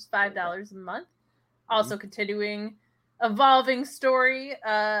for just $5 a month. Also continuing evolving story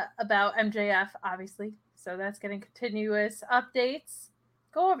about MJF, obviously. So that's getting continuous updates.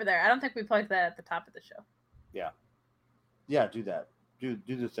 Go over there. I don't think we plugged that at the top of the show. Yeah. Yeah, do that. Do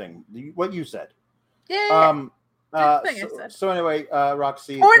the thing. What you said. Yeah. So anyway,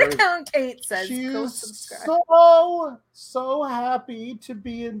 Roxy. Account Kate says, she's go subscribe. so happy to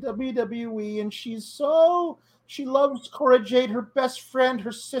be in WWE, and she loves Cora Jade, her best friend,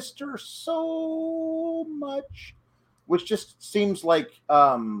 her sister, so much, which just seems like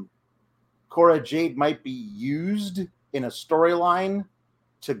Cora Jade might be used in a storyline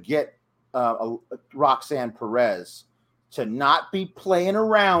to get Roxanne Perez to not be playing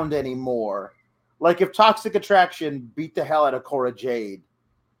around anymore. Like if Toxic Attraction beat the hell out of Cora Jade,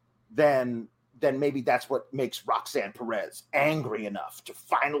 then maybe that's what makes Roxanne Perez angry enough to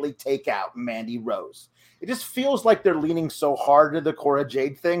finally take out Mandy Rose. It just feels like they're leaning so hard to the Cora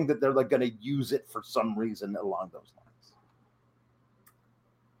Jade thing that they're like going to use it for some reason along those lines.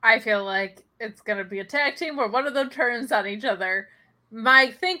 I feel like it's going to be a tag team where one of them turns on each other.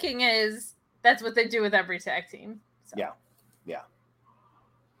 My thinking is that's what they do with every tag team. So. Yeah.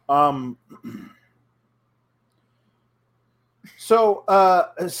 So,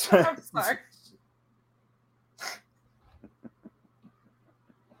 I'm sorry.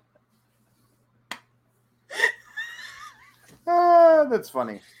 That's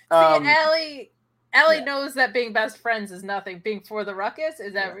funny. See, Allie knows that being best friends is nothing. Being for the ruckus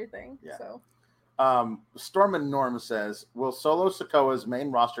is everything. Yeah. So, Storm and Norm says, will Solo Sikoa's main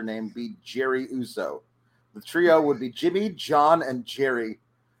roster name be Jerry Uso? The trio would be Jimmy, John, and Jerry.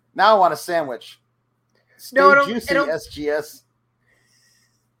 Now I want a sandwich. Stay juicy, SGS.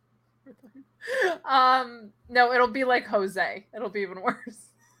 No, it'll be like Jose. It'll be even worse.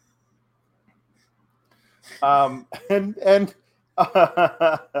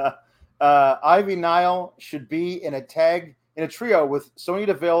 Ivy Nile should be in a trio with Sonya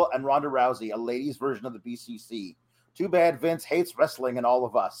Deville and Ronda Rousey, a ladies' version of the BCC. Too bad Vince hates wrestling and all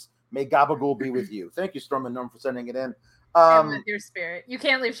of us. May Gabagool be with you. Thank you, Storm and Norm, for sending it in. And with your spirit. You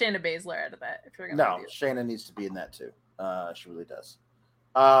can't leave Shayna Baszler out of that if you're going to No, Shayna needs to be in that too. She really does.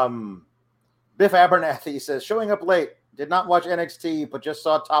 Biff Abernathy says, showing up late, did not watch NXT, but just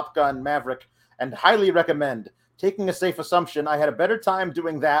saw Top Gun Maverick and highly recommend. Taking a safe assumption, I had a better time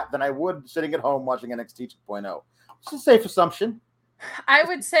doing that than I would sitting at home watching NXT 2.0. It's a safe assumption. I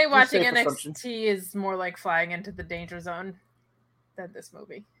would say watching NXT is more like flying into the danger zone than this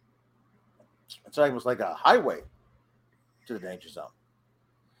movie. It's almost like a highway to the danger zone.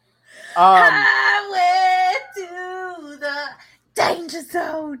 Highway to the danger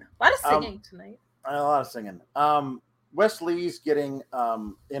zone. A lot of singing tonight. A lot of singing. Wes Lee's getting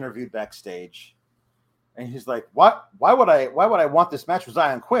interviewed backstage, and he's like, "What? Why would I want this match with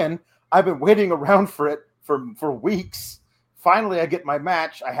Zion Quinn? I've been waiting around for it for weeks. Finally, I get my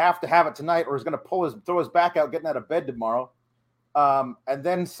match. I have to have it tonight, or he's going to throw his back out getting out of bed tomorrow." And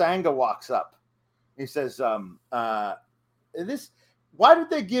then Sanga walks up. He says, why did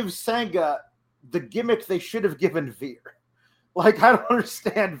they give Sanga the gimmick they should have given Veer? Like, I don't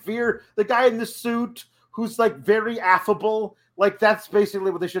understand. Veer, the guy in the suit who's like very affable, like that's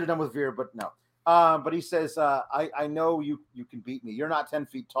basically what they should have done with Veer, but no. But he says, I know you can beat me. You're not 10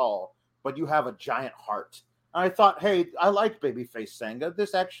 feet tall, but you have a giant heart. And I thought, hey, I like babyface Sanga.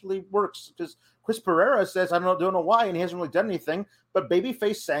 This actually works because Chris Pereira says, I don't know why, and he hasn't really done anything, but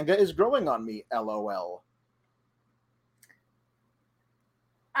babyface Sanga is growing on me, LOL.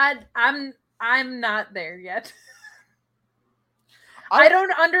 I'm not there yet. I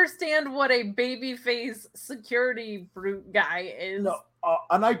don't understand what a babyface security brute guy is. No,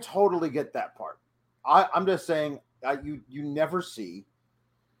 and I totally get that part. I'm just saying, you never see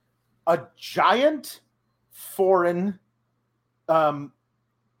a giant foreign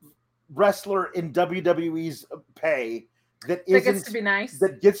wrestler in WWE's pay that gets to be nice.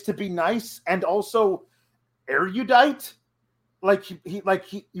 That gets to be nice and also erudite. Like he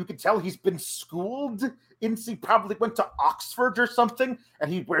you can tell he's been schooled. He probably went to Oxford or something,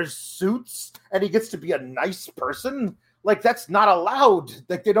 and he wears suits, and he gets to be a nice person. Like, that's not allowed.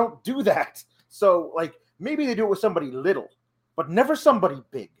 Like, they don't do that. So, like, maybe they do it with somebody little, but never somebody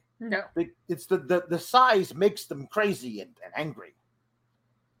big. No. It's the size makes them crazy and angry.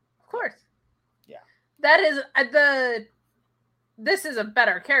 Of course. Yeah. That is this is a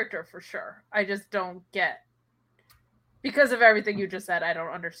better character for sure. I just don't get, because of everything you just said, I don't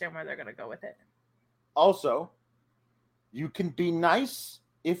understand where they're going to go with it. Also, you can be nice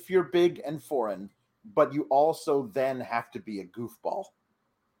if you're big and foreign, but you also then have to be a goofball.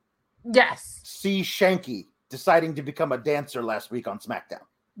 Yes. See Shanky deciding to become a dancer last week on SmackDown.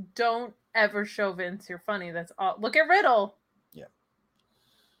 Don't ever show Vince you're funny. That's all. Look at Riddle. Yeah.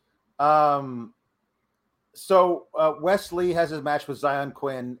 So Wes Lee has his match with Zion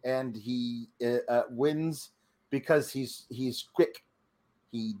Quinn, and he wins because he's quick.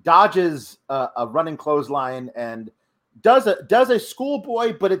 He dodges a running clothesline and does a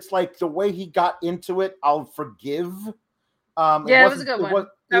schoolboy, but it's like the way he got into it, I'll forgive. It was a good one.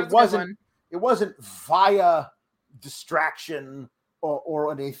 It wasn't via distraction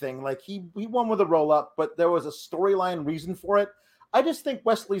or anything. Like he won with a roll up, but there was a storyline reason for it. I just think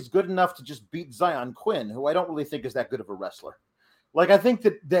Wes Lee's good enough to just beat Zion Quinn, who I don't really think is that good of a wrestler. Like, I think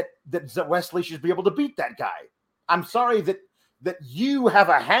that Wes Lee should be able to beat that guy. I'm sorry that you have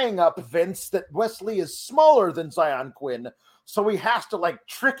a hang up, Vince, that Wes Lee is smaller than Zion Quinn, so he has to like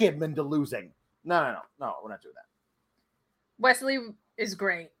trick him into losing. No, we're not doing that. Wes Lee is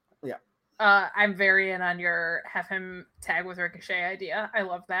great. Yeah. I'm very in on your have him tag with Ricochet idea. I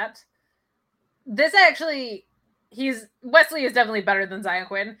love that. This actually, Wes Lee is definitely better than Zion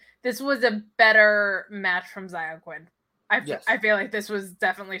Quinn. This was a better match from Zion Quinn. I feel like this was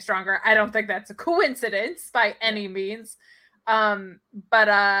definitely stronger. I don't think that's a coincidence by any means. But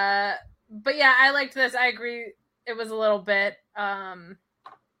yeah, I liked this. I agree. It was a little bit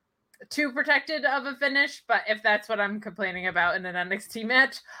too protected of a finish, but if that's what I'm complaining about in an NXT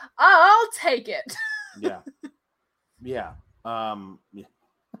match, I'll take it. Yeah. Yeah.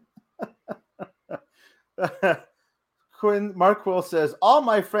 Mark Quill says, all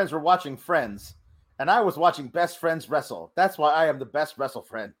my friends were watching Friends, and I was watching Best Friends wrestle. That's why I am the best wrestle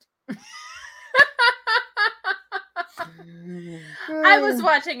friend. I was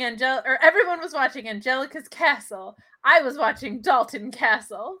watching everyone was watching Angelica's Castle. I was watching Dalton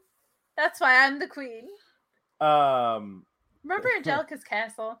Castle. That's why I'm the queen. Remember Angelica's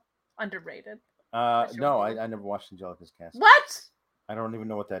Castle? Underrated. No, I never watched Angelica's Castle. What? I don't even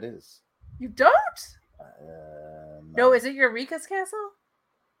know what that is. You don't? No, is it Eureka's Castle?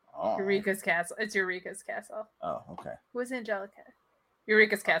 Oh. Eureka's Castle. It's Eureka's Castle. Oh, okay. Who is Angelica?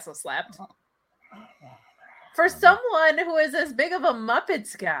 Eureka's Castle slapped. For someone who is as big of a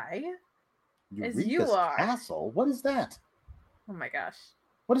Muppets guy as you are. Castle? What is that? Oh my gosh.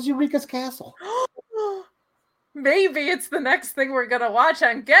 What is Eureka's Castle? Maybe it's the next thing we're going to watch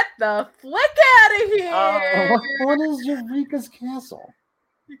on Get the Flick Out of Here. What is Eureka's Castle?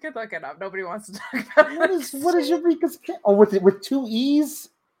 You can look it up. Nobody wants to talk about it. What is Eureka's Castle? Oh, with two E's?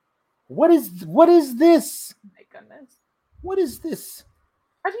 What is this? Oh my goodness. What is this?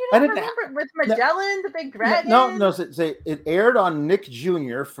 How do you not remember with Magellan, the big dragon? No. It aired on Nick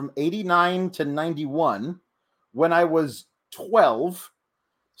Jr. from 89 to 91 when I was 12.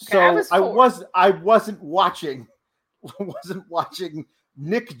 Okay, so I wasn't watching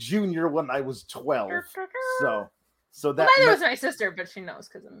Nick Jr. when I was 12. So that neither was my sister, but she knows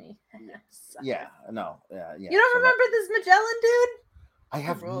because of me. Yeah. You don't remember this Magellan dude? I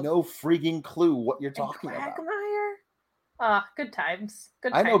have no freaking clue what you're talking about. Ah, good times.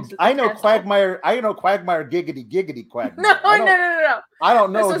 I know Quagmire. I know Quagmire. Giggity Quagmire. No. I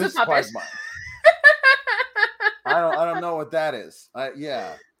don't know this Quagmire. I don't know what that is.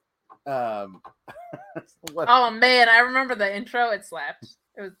 Yeah. Oh man, I remember the intro. It slapped.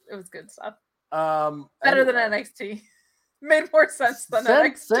 It was good stuff. Better than NXT. Made more sense than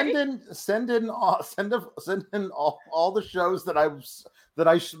NXT. Send in all the shows that I'm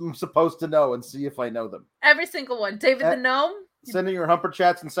supposed to know and see if I know them. Every single one. David the Gnome. Sending your humper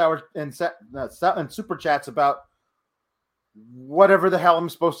chats and super chats about whatever the hell I'm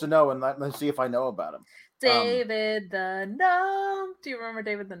supposed to know, and let's see if I know about them. David the Gnome. Do you remember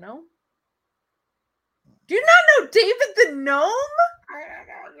David the Gnome? Do you not know David the Gnome?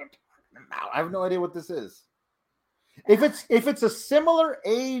 I have no idea what this is. If it's a similar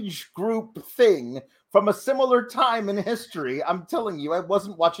age group thing from a similar time in history, I'm telling you, I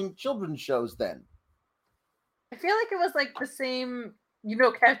wasn't watching children's shows then. I feel like it was like the same,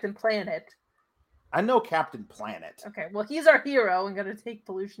 Captain Planet. I know Captain Planet. Okay, well, he's our hero and going to take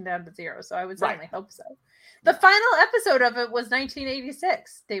pollution down to zero, so I would certainly hope so. The final episode of it was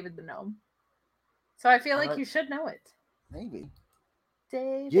 1986, David the Gnome. So I feel like you should know it. Maybe.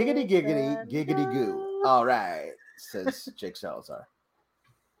 David Giggity goo. All right, says Jake Salazar.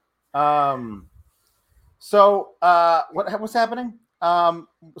 So what's happening?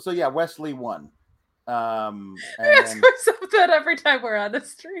 So yeah, Wesley won. Ask myself that every time we're on the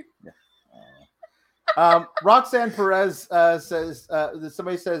stream. Yeah. Roxanne Perez says,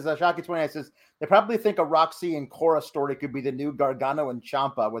 somebody says, Shocky29 says, they probably think a Roxy and Cora story could be the new Gargano and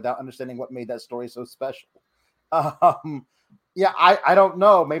Ciampa without understanding what made that story so special. Yeah, I don't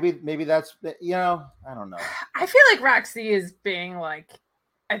know. Maybe that's, I don't know. I feel like Roxy is being like,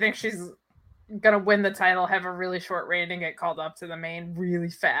 I think she's going to win the title, have a really short reign, and get called up to the main really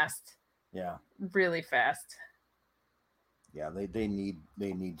fast. Yeah. Really fast. Yeah, they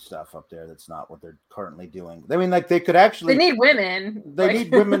need stuff up there that's not what they're currently doing. I mean, like they could actually. They need women. They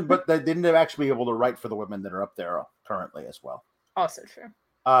need women, but they didn't actually be able to write for the women that are up there currently as well. Also true.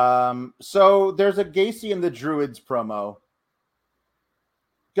 So there's a Gacy and the Druids promo.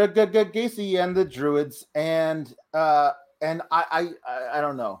 Good. Gacy and the Druids, and I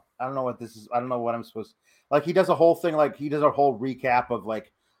don't know. I don't know what this is. I don't know what I'm supposed to. Like he does a whole thing. Like he does a whole recap of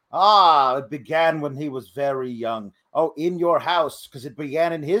like. It began when he was very young. Oh, in your house, because it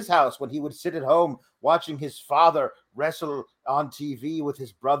began in his house when he would sit at home watching his father wrestle on TV with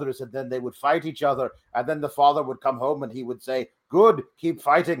his brothers, and then they would fight each other. And then the father would come home and he would say, "Good, keep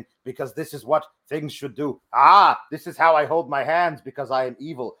fighting, because this is what things should do. This is how I hold my hands because I am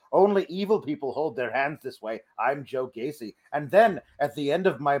evil. Only evil people hold their hands this way. I'm Joe Gacy. And then at the end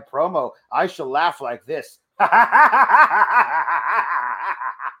of my promo, I shall laugh like this."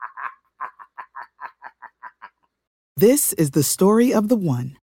 This is the story of the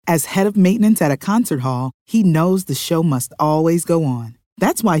one. As head of maintenance at a concert hall, he knows the show must always go on.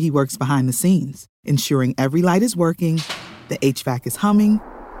 That's why he works behind the scenes, ensuring every light is working, the HVAC is humming,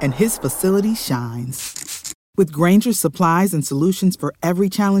 and his facility shines. With Grainger's supplies and solutions for every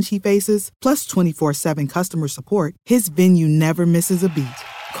challenge he faces, plus 24/7 customer support, his venue never misses a beat.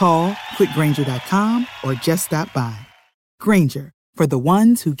 Call quickgrainger.com or just stop by. Grainger, for the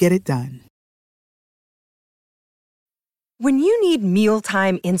ones who get it done. When you need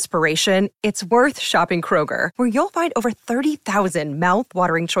mealtime inspiration, it's worth shopping Kroger, where you'll find over 30,000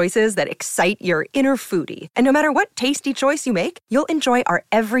 mouth-watering choices that excite your inner foodie. And no matter what tasty choice you make, you'll enjoy our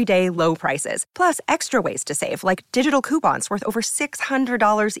everyday low prices, plus extra ways to save, like digital coupons worth over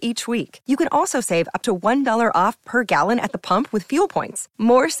 $600 each week. You can also save up to $1 off per gallon at the pump with fuel points.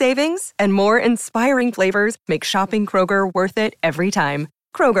 More savings and more inspiring flavors make shopping Kroger worth it every time.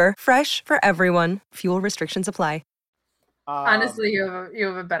 Kroger, fresh for everyone. Fuel restrictions apply. Honestly, you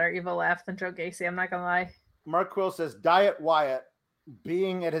have a better evil laugh than Joe Gacy. I'm not gonna lie. Mark Quill says, Diet Wyatt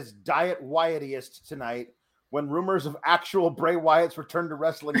being at his Diet Wyattiest tonight when rumors of actual Bray Wyatt's return to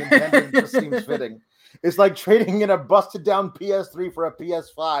wrestling intended just seems fitting. It's like trading in a busted down PS3 for a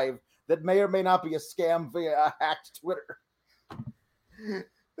PS5 that may or may not be a scam via a hacked Twitter.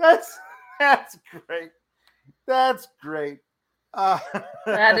 That's great. That's great.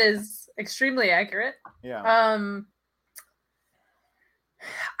 That is extremely accurate. Yeah.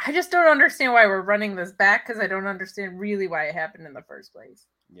 I just don't understand why we're running this back, because I don't understand really why it happened in the first place.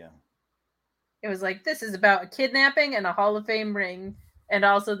 Yeah. It was like, this is about a kidnapping and a Hall of Fame ring and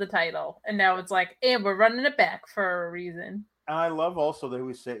also the title. And now it's like, and we're running it back for a reason. And I love also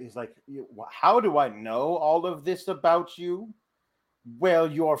that he's like, how do I know all of this about you?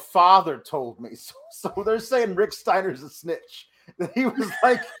 Well, your father told me. So they're saying Rick Steiner's a snitch. He was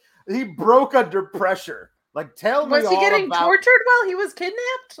like, he broke under pressure. Like, tell me all about... Was he getting tortured while he was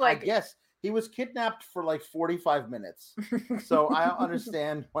kidnapped? Like, yes, he was kidnapped for like 45 minutes. So I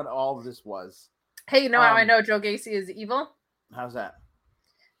understand what all of this was. Hey, you know how I know Joe Gacy is evil? How's that?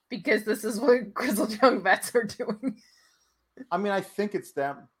 Because this is what Grizzled Young Vets are doing. I mean, I think it's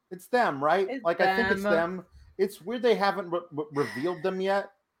them. It's them, right? It's I think it's them. It's weird they haven't revealed them yet,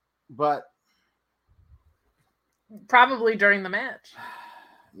 but... Probably during the match.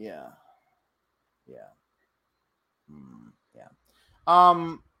 Yeah.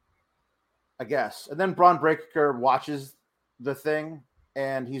 I guess. And then Braun Breaker watches the thing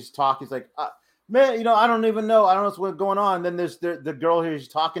and he's talking. He's like, man, I don't even know. I don't know what's going on. And then there's the girl here he's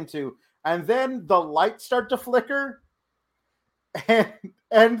talking to. And then the lights start to flicker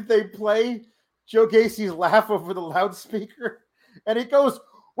and they play Joe Gacy's laugh over the loudspeaker. And he goes,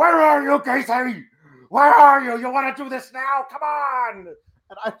 "Where are you, Gacy? Where are you? You want to do this now? Come on."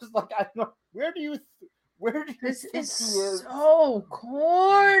 And I was like, I don't know. Where do you This think is he is? so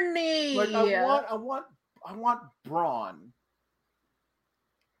corny. Like, I want Braun.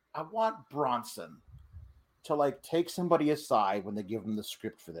 I want Bronson to like take somebody aside when they give him the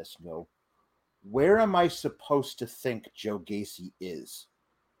script for this and go, where am I supposed to think Joe Gacy is?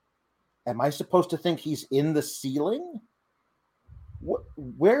 Am I supposed to think he's in the ceiling?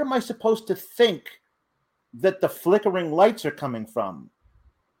 Where am I supposed to think that the flickering lights are coming from?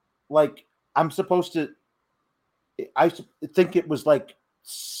 Like, I'm supposed to... I think it was like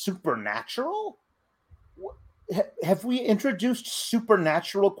supernatural. Have we introduced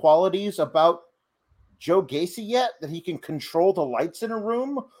supernatural qualities about Joe Gacy yet? That he can control the lights in a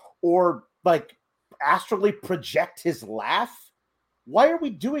room or like astrally project his laugh? Why are we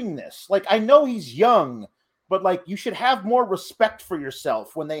doing this? Like, I know he's young, but like, you should have more respect for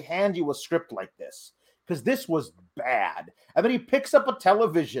yourself when they hand you a script like this, because this was bad. And then he picks up a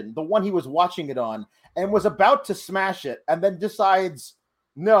television, the one he was watching it on, and was about to smash it, and then decides,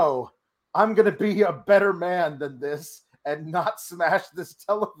 no, I'm going to be a better man than this and not smash this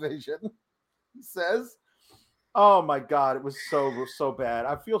television, he says. Oh, my God. It was so bad.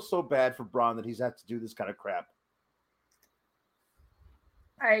 I feel so bad for Braun that he's had to do this kind of crap.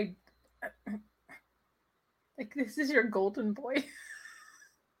 Like, this is your golden boy.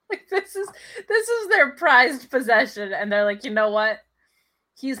 Like, this is their prized possession, and they're like, you know what?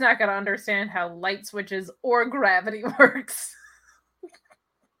 He's not going to understand how light switches or gravity works.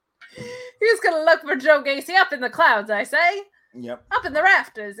 He's going to look for Joe Gacy up in the clouds, I say. Yep. Up in the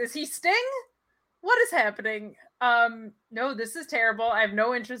rafters. Is he Sting? What is happening? No, this is terrible. I have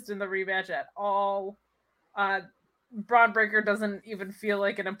no interest in the rematch at all. Braun Breaker doesn't even feel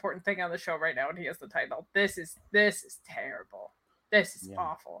like an important thing on the show right now, and he has the title. This is terrible. This is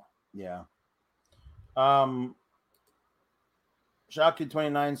awful. Yeah.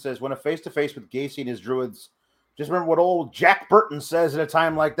 Shotgun29 says, when a face-to-face with Gacy and his druids, just remember what old Jack Burton says at a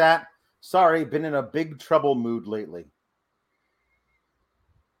time like that. Sorry, been in a big trouble mood lately.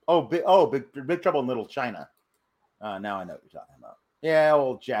 Big trouble in Little China. Now I know what you're talking about. Yeah,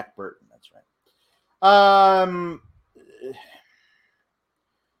 old Jack Burton. That's right.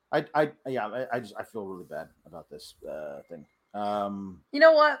 I feel really bad about this thing. You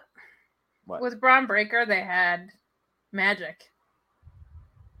know what? What? With Braun Breaker, they had magic.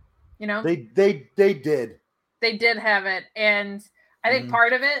 You know? They did. They did have it. And I think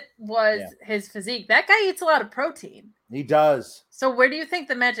part of it was his physique. That guy eats a lot of protein. He does. So where do you think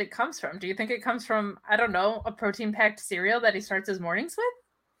the magic comes from? Do you think it comes from, I don't know, a protein-packed cereal that he starts his mornings with?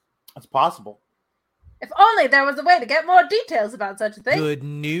 That's possible. If only there was a way to get more details about such a thing. Good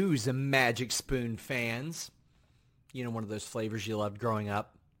news, Magic Spoon fans. You know, one of those flavors you loved growing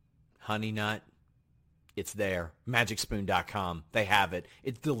up. Honey nut, It's there. MagicSpoon.com. They have it.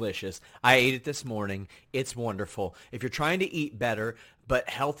 It's delicious. I ate it this morning. It's wonderful. If you're trying to eat better, but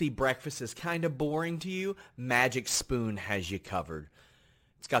healthy breakfast is kind of boring to you, Magic Spoon has you covered.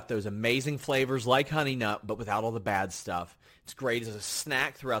 It's got those amazing flavors like Honey Nut, but without all the bad stuff. It's great as a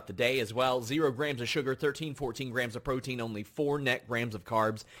snack throughout the day as well. 0 grams of sugar, 14 grams of protein, only 4 net grams of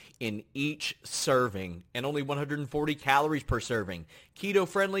carbs in each serving, and only 140 calories per serving.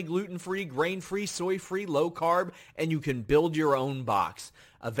 Keto-friendly, gluten-free, grain-free, soy-free, low-carb, and you can build your own box.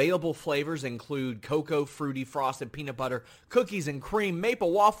 Available flavors include cocoa, fruity, frosted peanut butter, cookies and cream,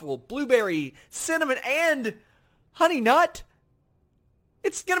 maple waffle, blueberry, cinnamon, and honey nut.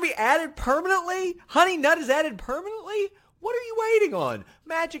 It's going to be added permanently? Honey Nut is added permanently? What are you waiting on?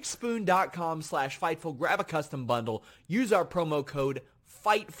 MagicSpoon.com/Fightful. Grab a custom bundle. Use our promo code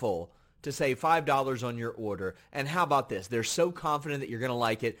FIGHTFUL to save $5 on your order. And how about this? They're so confident that you're going to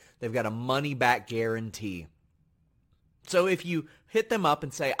like it, they've got a money-back guarantee. So if you hit them up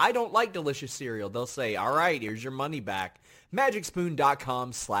and say, I don't like delicious cereal, they'll say, all right, here's your money back.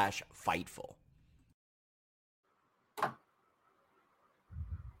 MagicSpoon.com/Fightful.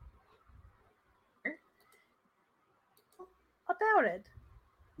 About it.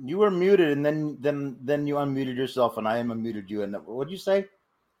 You were muted, and then you unmuted yourself, and I unmuted you. And what did you say?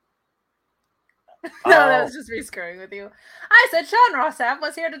 No, that was just me screwing with you. I said Sean Rossap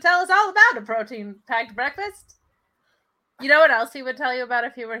was here to tell us all about a protein-packed breakfast. You know what else he would tell you about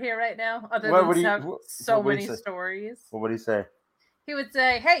if he were here right now? Other than so many stories. What would he say? He would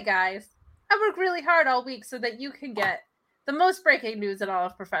say, hey guys, I work really hard all week so that you can get the most breaking news in all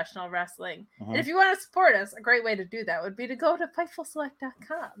of professional wrestling. And if you want to support us, a great way to do that would be to go to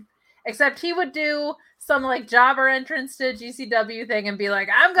FightfulSelect.com. Except he would do some like jobber entrance to GCW thing and be like,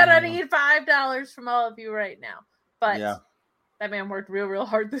 I'm going to need $5 from all of you right now. But that man worked real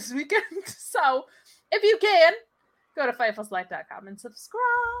hard this weekend. So if you can, go to FightfulSelect.com and subscribe.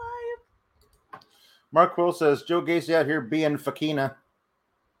 Mark Quill says, Joe Gacy out here being Fakina.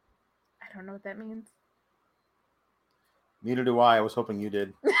 I don't know what that means. Neither do I. I was hoping you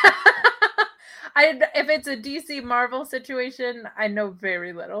did. If it's a DC Marvel situation, I know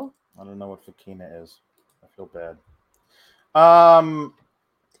very little. I don't know what Fakina is. I feel bad.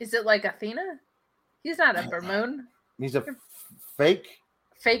 Is it like Athena? He's not Ember Moon. He's a fake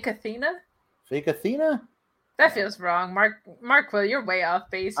Athena? Fake Athena? That feels wrong. Mark Quill, you're way off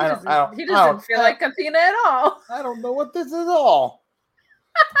base. He doesn't feel like Athena at all. I don't know what this is at all.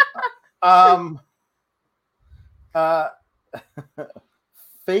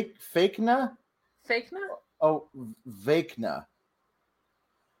 Fakena? Fakena? Oh, Vakena.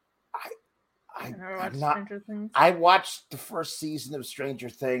 I watched the first season of Stranger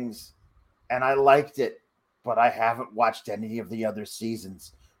Things and I liked it, but I haven't watched any of the other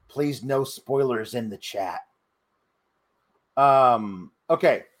seasons. Please, no spoilers in the chat.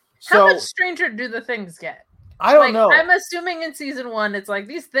 Okay. So how much stranger do the things get? I don't know. I'm assuming in season 1, it's like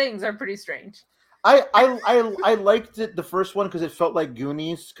these things are pretty strange. I liked it, the first one, because it felt like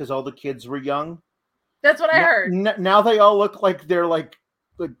Goonies, because all the kids were young. That's what I heard. Now they all look like they're like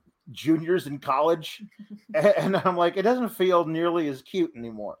juniors in college, and I'm like, it doesn't feel nearly as cute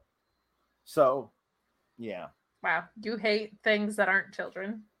anymore. So, yeah. Wow, you hate things that aren't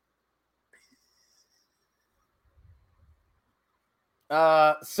children.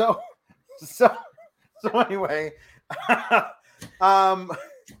 So anyway,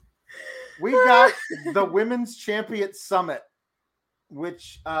 we got the Women's Champion Summit,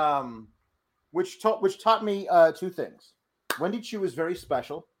 which taught me two things. Wendy Chu is very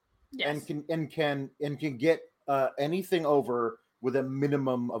special, yes, and can get anything over with a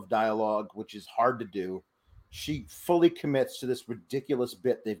minimum of dialogue, which is hard to do. She fully commits to this ridiculous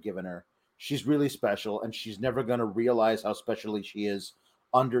bit they've given her. She's really special, and she's never going to realize how specially she is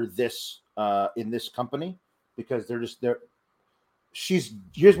under this in this company, because here's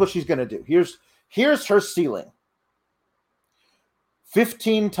what she's going to do. Here's her ceiling.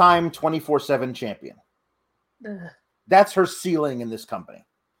 15-time 24/7 champion. Ugh. That's her ceiling in this company.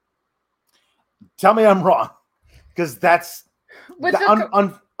 Tell me I'm wrong, because that's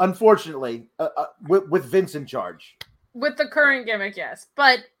unfortunately with Vince in charge. With the current gimmick, yes,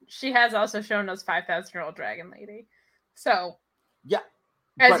 but she has also shown us 5,000-year-old Dragon Lady. So, yeah,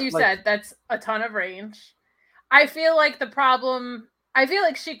 as you said, that's a ton of range. I feel like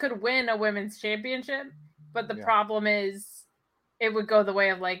she could win a women's championship, but the problem is it would go the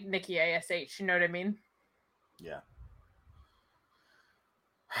way of like Nikki ASH. You know what I mean? Yeah.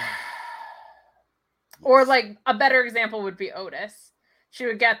 Or like a better example would be Otis. She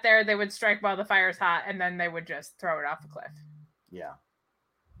would get there, they would strike while the fire's hot, and then they would just throw it off the cliff. Yeah.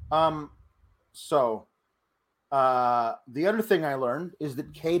 So The other thing I learned is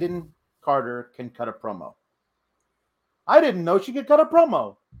that Kaden Carter can cut a promo. I didn't know she could cut a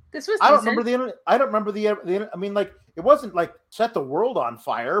promo. This was. I don't remember the. I mean, like, it wasn't like set the world on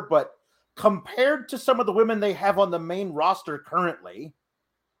fire, but compared to some of the women they have on the main roster currently,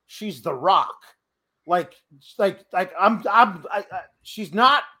 she's the Rock. She's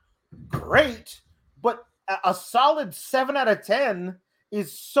not great, but a solid 7 out of 10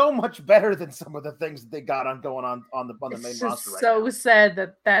 is so much better than some of the things that they got going on the main roster right now. So sad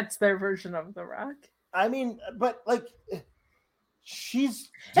that that's their version of the Rock. I mean, but like, she's.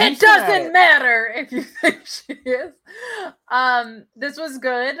 It doesn't matter if you think she is. This was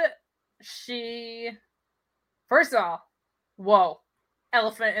good. First of all, whoa,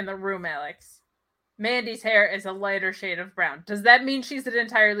 elephant in the room, Alex. Mandy's hair is a lighter shade of brown. Does that mean she's an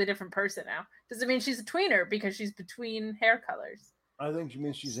entirely different person now? Does it mean she's a tweener because she's between hair colors? I think she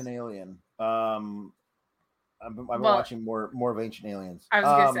means she's an alien. I've been watching more of Ancient Aliens. I was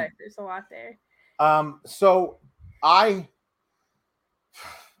gonna say there's a lot there. So I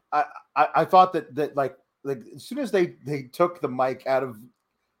thought that like as soon as they took the mic out of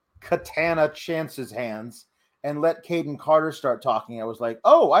Katana Chance's hands and let Kaden Carter start talking, I was like,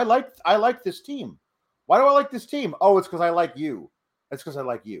 oh, I like this team. Why do I like this team? Oh, it's because I like you. It's because I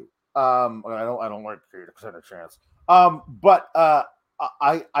like you. I don't like Katana Chance. But I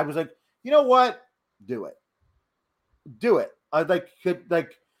was like, you know what? Do it. I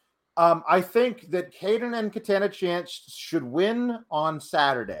think that Kaden and Katana Chance should win on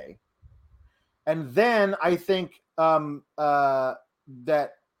Saturday, and then I think that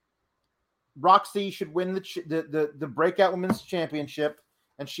Roxy should win the Breakout Women's Championship,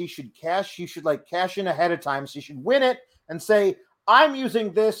 and she should cash in ahead of time. She should win it and say, "I'm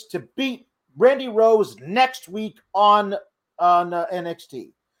using this to beat Randy Rose next week on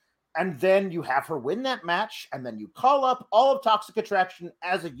NXT." And then you have her win that match, and then you call up all of Toxic Attraction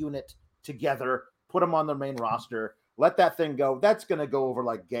as a unit together, put them on the main roster, let that thing go. That's going to go over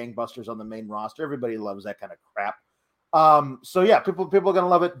like gangbusters on the main roster. Everybody loves that kind of crap. So yeah, people are going to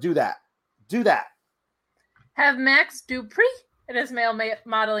love it. Do that. Have Max Dupree at his male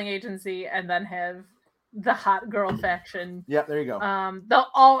modeling agency, and then have the hot girl faction. Yeah, there you go. They'll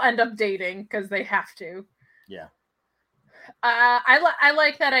all end up dating because they have to. Yeah. I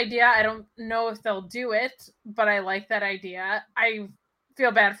like that idea. I don't know if they'll do it, but I like that idea. I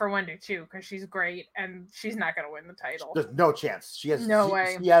feel bad for Wendy too because she's great and she's not going to win the title. There's no chance. She has no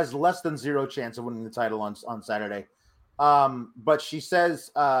way. She has less than 0 chance of winning the title on Saturday. But she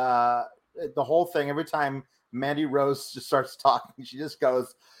says the whole thing every time Mandy Rose just starts talking, she just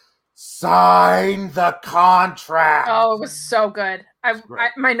goes, "Sign the contract." Oh, it was so good.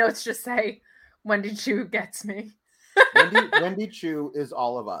 My notes just say Wendy Chu gets me. Wendy Chu is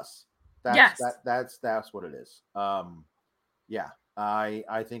all of us. That's what it is. Yeah,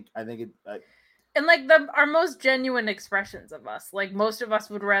 I think it. And like our most genuine expressions of us, like most of us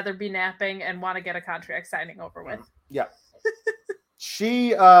would rather be napping and want to get a contract signing over with. Yeah.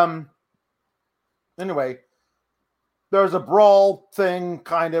 She anyway, there's a brawl thing,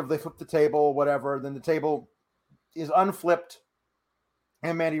 kind of. They flip the table, whatever. Then the table is unflipped,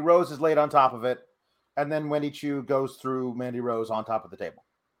 and Mandy Rose is laid on top of it. And then Wendy Chu goes through Mandy Rose on top of the table.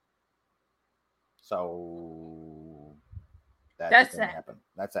 So that's going to happen.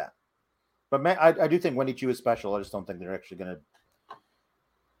 That's that. But I do think Wendy Chu is special. I just don't think they're actually going to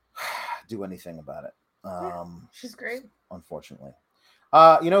do anything about it. She's great. Unfortunately.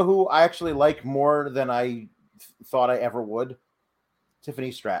 You know who I actually like more than I thought I ever would?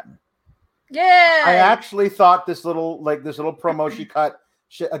 Tiffany Stratton. Yeah. I actually thought this little promo she cut.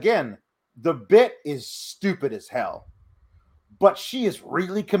 Again, the bit is stupid as hell, but she is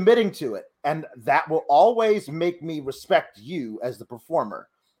really committing to it. And that will always make me respect you as the performer.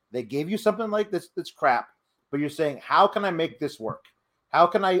 They gave you something like this that's crap, but you're saying, how can I make this work? How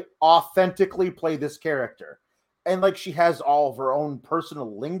can I authentically play this character? And like, she has all of her own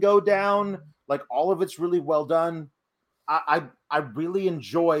personal lingo down. Like, all of it's really well done. I really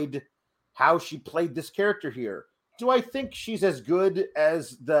enjoyed how she played this character here. Do I think she's as good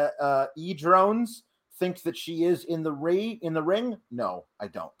as the E-Drones think that she is in the ring? No, I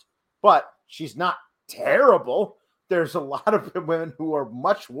don't. But she's not terrible. There's a lot of women who are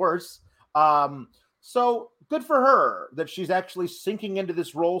much worse. So good for her that she's actually sinking into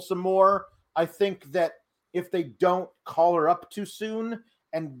this role some more. I think that if they don't call her up too soon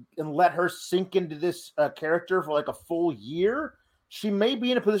and let her sink into this character for like a full year, she may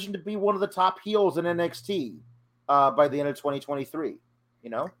be in a position to be one of the top heels in NXT. By the end of 2023,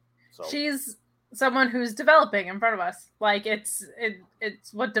 so she's someone who's developing in front of us. Like it's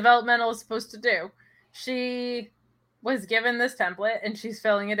what developmental is supposed to do. she was given this template and she's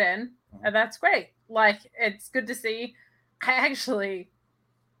filling it in, and that's great. Like, it's good to see.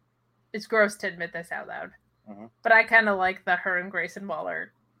 It's gross to admit this out loud, but I kind of like the her and Grayson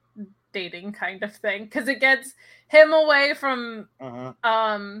Waller dating kind of thing, because it gets him away from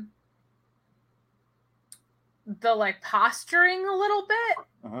the like posturing a little bit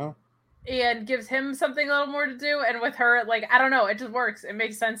and gives him something a little more to do. And with her, like, I don't know, it just works. It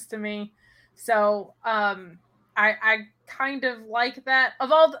makes sense to me. So I kind of like that.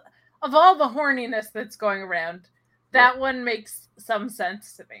 Of all the horniness that's going around, that one makes some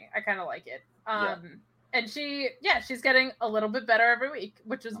sense to me. I kind of like it. And she's getting a little bit better every week,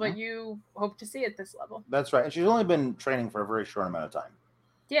 which is what you hope to see at this level. That's right. And she's only been training for a very short amount of time.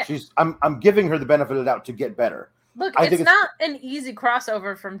 Yeah. I'm giving her the benefit of the doubt to get better. Look, it's not an easy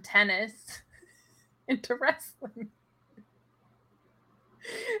crossover from tennis into wrestling.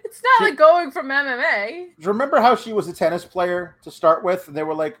 It's not like going from MMA. Remember how she was a tennis player to start with? And they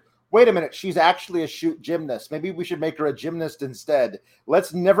were like, wait a minute, she's actually a shoot gymnast. Maybe we should make her a gymnast instead.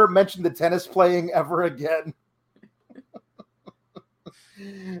 Let's never mention the tennis playing ever again.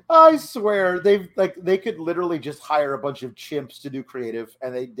 I swear, they could literally just hire a bunch of chimps to do creative,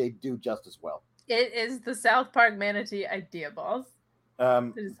 and they do just as well. It is the South Park Manatee idea balls.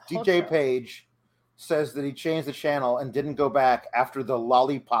 DJ Page says that he changed the channel and didn't go back after the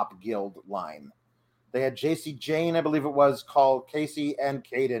Lollipop Guild line. They had JC Jane, I believe it was, called Casey and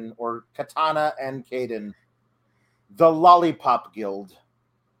Caden, or Katana and Caden, the Lollipop Guild,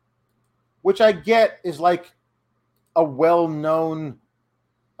 which I get is like a well-known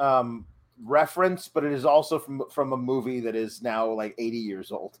reference, but it is also from a movie that is now like 80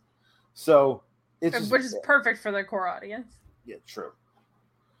 years old. So which is perfect for their core audience. Yeah, true.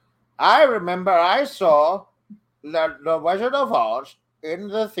 I remember I saw The Wizard of Oz in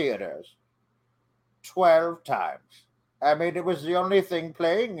the theaters 12 times. I mean, it was the only thing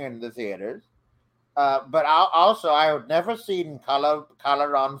playing in the theaters. But I had never seen color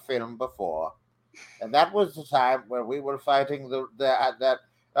on film before. And that was the time when we were fighting it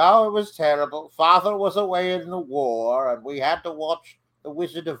was terrible. Father was away in the war, and we had to watch The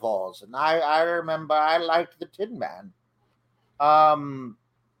Wizard of Oz. And I remember I liked the Tin Man. I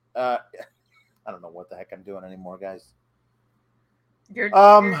don't know what the heck I'm doing anymore, guys.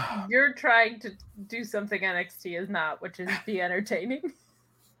 You're trying to do something NXT is not, which is be entertaining.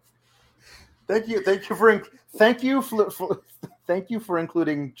 Thank you for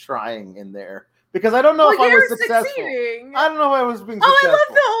including trying in there, because I don't know if I was successful. Succeeding. I don't know if I was being successful. I love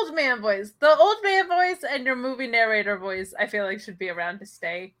the old man voice. The old man voice and your movie narrator voice, I feel like, should be around to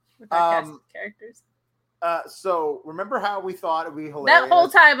stay with our cast of characters. So remember how we thought it'd be hilarious? That whole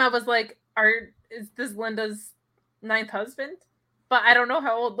time I was like, is this Linda's ninth husband? But I don't know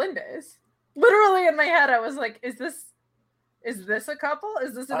how old Linda is. Literally in my head, I was like, is this a couple?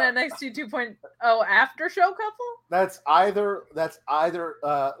 Is this an NXT 2.0 after show couple? That's either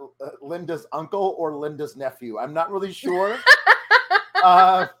Linda's uncle or Linda's nephew. I'm not really sure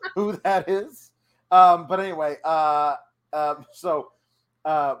who that is. But anyway, so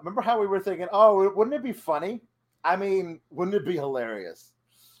remember how we were thinking, wouldn't it be funny? I mean, wouldn't it be hilarious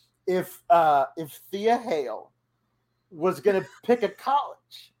if Thea Hale was going to pick a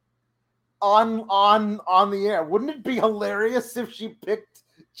college on the air? Wouldn't it be hilarious if she picked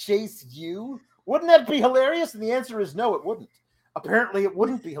Chase U? Wouldn't that be hilarious? And the answer is no, it wouldn't. Apparently, it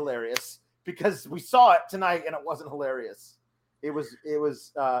wouldn't be hilarious because we saw it tonight and it wasn't hilarious. It was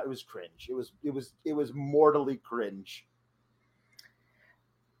cringe. It was mortally cringe.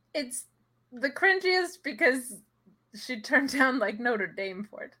 It's the cringiest because she turned down like Notre Dame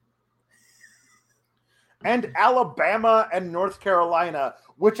for it. And Alabama and North Carolina,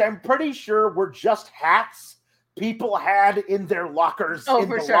 which I'm pretty sure were just hats people had in their lockers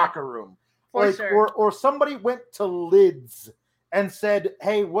locker room. Or somebody went to Lids and said,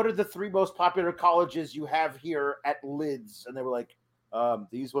 hey, what are the 3 most popular colleges you have here at Lids? And they were like,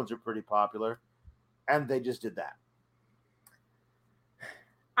 these ones are pretty popular. And they just did that.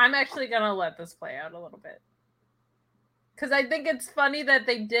 I'm actually going to let this play out a little bit. Because I think it's funny that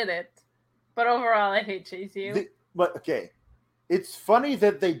they did it. But overall, I hate Chase U. It's funny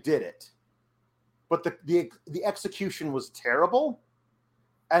that they did it, but the execution was terrible,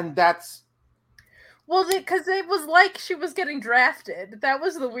 and that's because it was like she was getting drafted. That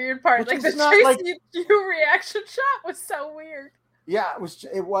was the weird part. Like the Chase U reaction shot was so weird. Yeah,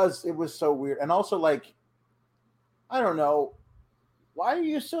 it was so weird, and also like, I don't know, why are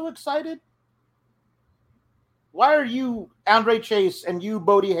you so excited? Why are you Andre Chase and you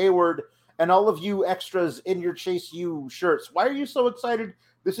Bodie Hayward? And all of you extras in your Chase U shirts, why are you so excited?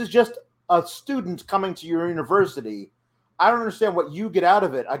 This is just a student coming to your university. I don't understand what you get out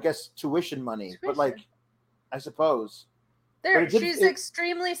of it. I guess tuition money, but like, I suppose. She's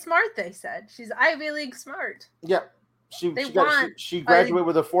extremely smart. They said she's Ivy League smart. Yeah, she graduated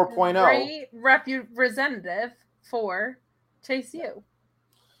with a 4.0. Great representative for Chase U.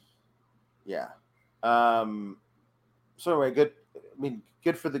 Yeah. So anyway, good. I mean,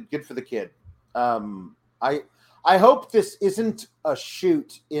 good for the kid. I hope this isn't a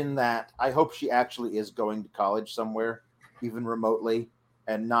shoot in that I hope she actually is going to college somewhere, even remotely,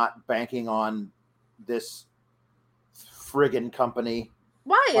 and not banking on this friggin' company.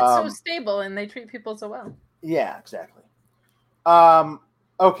 Why? It's so stable and they treat people so well. Yeah, exactly.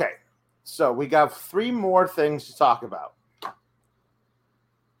 Okay. So we got 3 more things to talk about.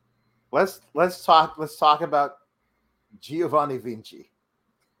 Let's talk about Giovanni Vinci.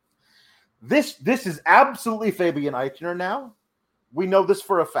 This is absolutely Fabian Eichner now. We know this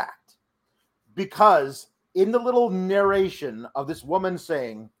for a fact. Because in the little narration of this woman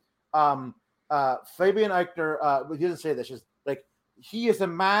saying, Fabian Eichner, he doesn't say this, just like, he is a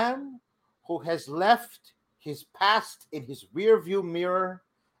man who has left his past in his rearview mirror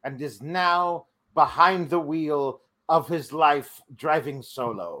and is now behind the wheel of his life driving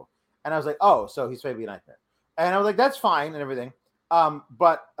solo. And I was like, oh, so he's Fabian Eichner. And I was like, that's fine and everything.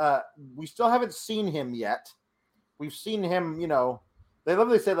 But we still haven't seen him yet. We've seen him, they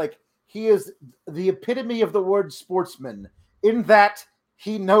literally said, like, he is the epitome of the word sportsman in that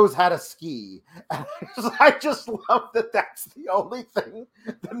he knows how to ski. And I just love that that's the only thing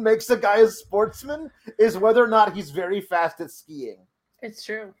that makes a guy a sportsman is whether or not he's very fast at skiing. It's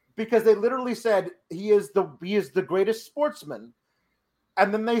true. Because they literally said he is the greatest sportsman.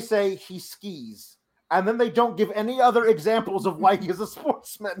 And then they say he skis. And then they don't give any other examples of why he is a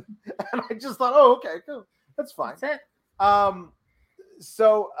sportsman. And I just thought, oh, okay, cool. That's fine. That's it. I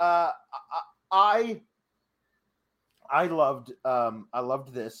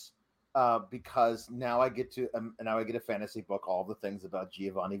loved this because now I get a fantasy book, all the things about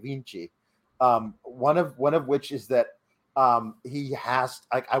Giovanni Vinci. One of which is that he has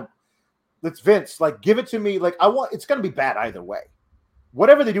it's Vince, like, give it to me. Like, it's going to be bad either way.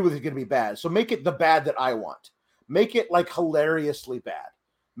 Whatever they do with it is going to be bad. So make it the bad that I want. Make it like hilariously bad.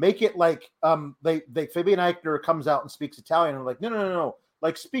 Make it like Fabian Eichner comes out and speaks Italian. And I'm like, no.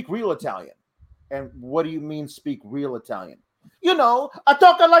 Like, speak real Italian. And what do you mean speak real Italian? I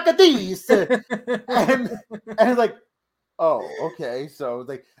talk like a this. and it's like, oh, okay. So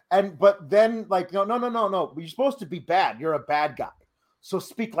but then like, no. You're supposed to be bad. You're a bad guy. So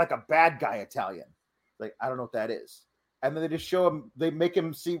speak like a bad guy Italian. Like, I don't know what that is. And then they just show him, they make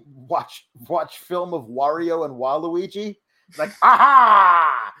him watch film of Wario and Waluigi. Like,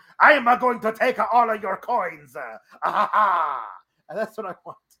 aha! I am going to take all of your coins. Aha! And that's what I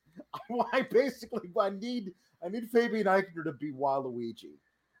want. I need Fabian Eichner to be Waluigi.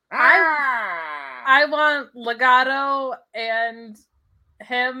 I want Legato and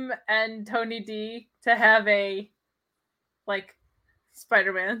him and Tony D to have a like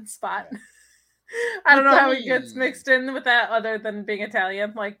Spider-Man spot. Yeah. I don't know how he gets mixed in with that other than being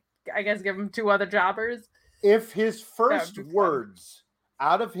Italian. Like, I guess give him 2 other jobbers. If his first words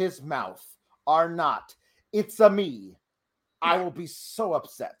out of his mouth are not, it's a me, I will be so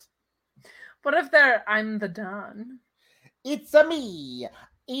upset. What if they're, I'm the Don? It's a me,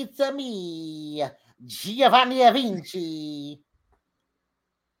 Giovanni Vinci.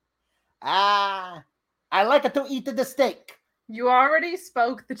 I like to eat the steak. You already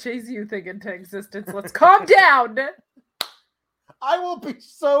spoke the Chase U thing into existence. Let's calm down. I will be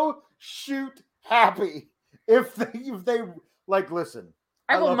so shoot happy if they like listen.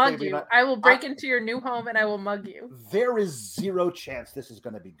 I will mug you. I will break into your new home and I will mug you. There is 0 chance this is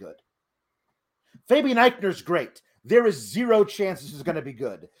going to be good. Fabian Eichner's great. There is 0 chance this is going to be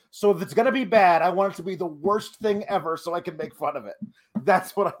good. So if it's going to be bad, I want it to be the worst thing ever so I can make fun of it.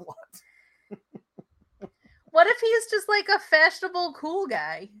 That's what I want. What if he's just like a fashionable cool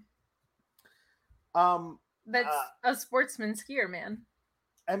guy? That's a sportsman skier, man.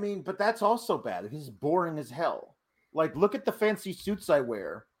 I mean, but that's also bad. He's boring as hell. Like, look at the fancy suits I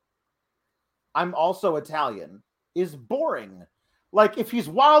wear. I'm also Italian. Is boring. Like, if he's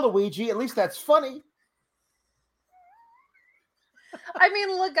Waluigi, at least that's funny. I mean,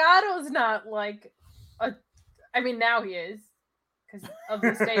 Legato's not like now he is. Because of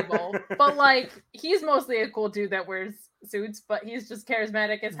the stable, but like he's mostly a cool dude that wears suits, but he's just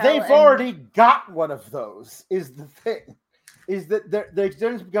charismatic as hell. They've already got one of those. Is the thing? Is that the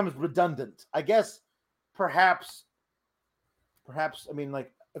experience becomes redundant? I guess, perhaps. I mean,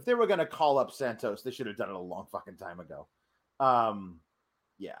 like if they were going to call up Santos, they should have done it a long fucking time ago.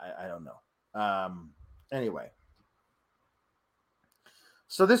 yeah, I don't know. Anyway,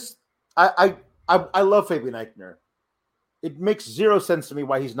 so this I love Fabian Aichner. It makes zero sense to me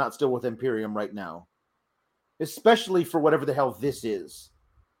why he's not still with Imperium right now, especially for whatever the hell this is.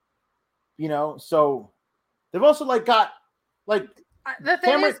 You know, so they've also got the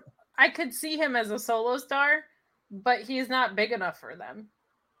thing is, I could see him as a solo star, but he's not big enough for them,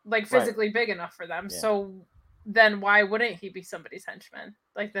 physically big enough for them. Yeah. So then why wouldn't he be somebody's henchman?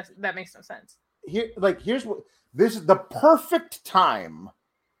 That makes no sense. Here's what this is the perfect time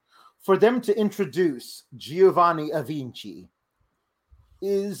for them to introduce Giovanni Avinci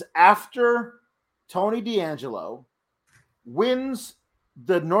is after Tony D'Angelo wins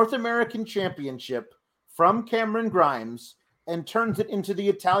the North American Championship from Cameron Grimes and turns it into the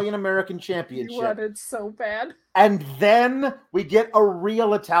Italian American Championship. You wanted so bad. And then we get a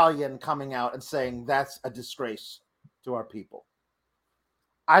real Italian coming out and saying that's a disgrace to our people.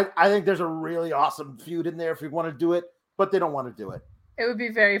 I think there's a really awesome feud in there if you want to do it, but they don't want to do it. It would be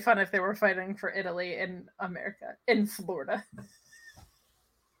very fun if they were fighting for Italy in America, in Florida.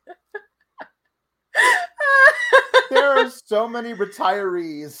 There are so many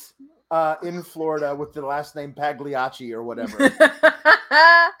retirees in Florida with the last name Pagliacci or whatever.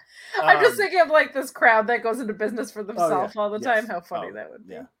 I'm just thinking of this crowd that goes into business for themselves all the time. How funny that would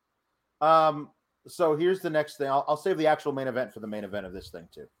be. Yeah. So here's the next thing. I'll save the actual main event for the main event of this thing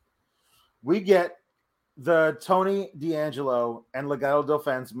too. We get the Tony D'Angelo and Legado del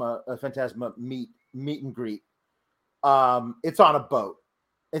Fantasma meet and greet. It's on a boat.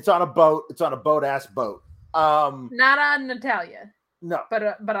 It's on a boat-ass boat. Not on Natalia. No.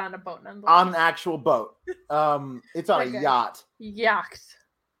 But on a boat nonetheless. On an actual boat. It's on a yacht. Yacht.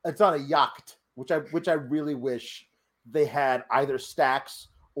 It's on a yacht, which I really wish they had either Stacks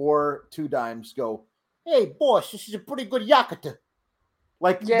or Two Dimes go, hey boss, this is a pretty good yacht.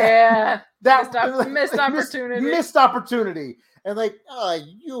 That missed opportunity. Missed opportunity. And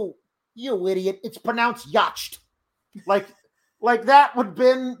you idiot. It's pronounced yacht. That would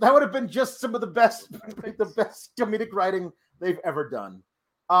have been just some of the best comedic writing they've ever done.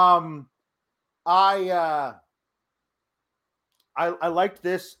 I liked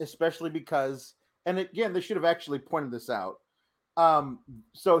this especially because, and again, they should have actually pointed this out.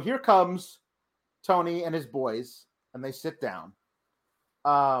 So here comes Tony and his boys, and they sit down.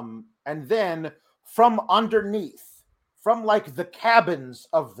 And then from underneath, from the cabins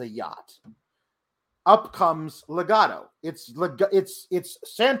of the yacht, up comes Legado. It's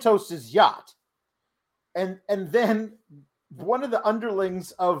Santos's yacht, and then one of the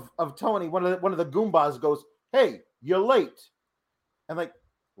underlings of Tony, one of the Goombas goes, "Hey, you're late." And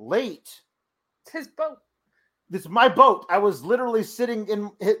late? It's his boat. This is my boat. I was literally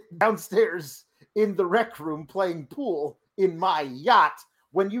sitting downstairs in the rec room playing pool in my yacht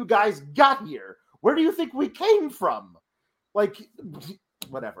when you guys got here. Where do you think we came from?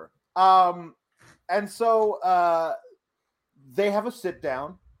 Whatever. And so they have a sit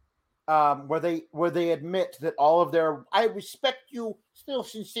down where they admit that all of their, I respect you,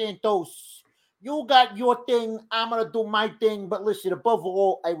 Stilson Santos. You got your thing, I'm gonna do my thing, but listen, above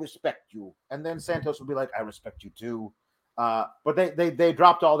all, I respect you. And then Santos will be like, I respect you too. But they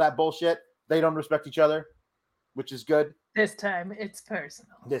dropped all that bullshit. They don't respect each other, which is good. This time it's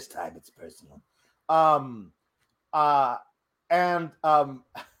personal. And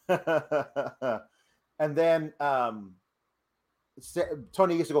then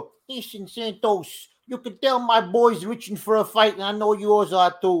Tony used to go, listen, Santos, you can tell my boy's reaching for a fight, and I know yours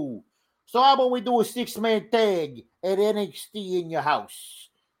are too. So how about we do a 6-man tag at NXT in your house?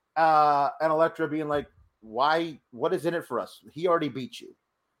 And Elektra being like, why? What is in it for us? He already beat you.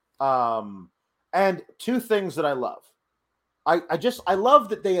 And two things that I love. I love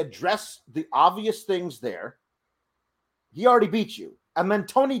that they address the obvious things there. He already beat you. And then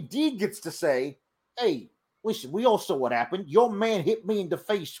Tony D gets to say, hey, listen, we all saw what happened. Your man hit me in the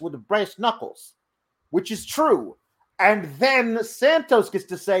face with the brass knuckles, which is true. And then Santos gets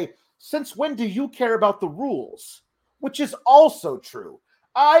to say, since when do you care about the rules? Which is also true.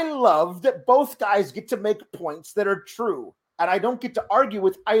 I love that both guys get to make points that are true. And I don't get to argue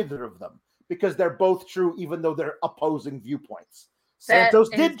with either of them because they're both true, even though they're opposing viewpoints. Santos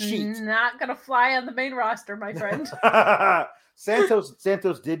did cheat. Not going to fly on the main roster, my friend.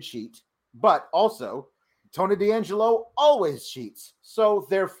 Santos did cheat, but also Tony D'Angelo always cheats. So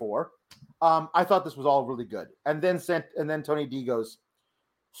therefore, I thought this was all really good. And then Tony D goes,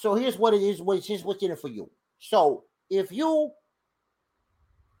 so here's what it is. Here's what's in it for you. So if your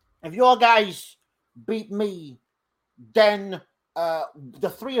guys beat me, then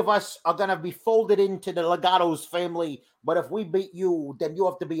the three of us are gonna be folded into the Legato's family, but if we beat you, then you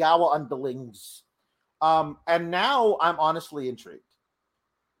have to be our underlings. And now I'm honestly intrigued.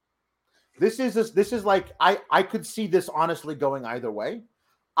 This is like I could see this honestly going either way.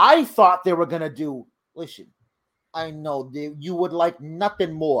 I thought they were gonna do. Listen, I know you would like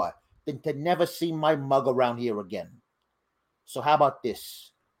nothing more than to never see my mug around here again. So how about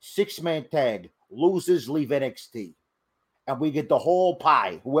this? 6-man tag, losers leave NXT. And we get the whole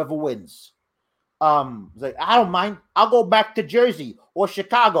pie, whoever wins. Like, I don't mind. I'll go back to Jersey or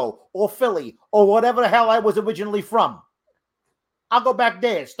Chicago or Philly or whatever the hell I was originally from. I'll go back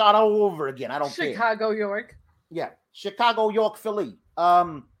there, start all over again. I don't care. Chicago, York. Yeah, Chicago, York, Philly.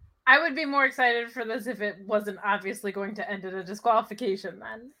 I would be more excited for this if it wasn't obviously going to end in a disqualification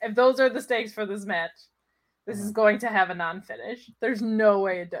then. If those are the stakes for this match, this is going to have a non-finish. There's no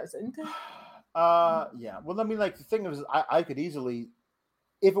way it doesn't. Yeah. Well, I mean, like, the thing is, I could easily,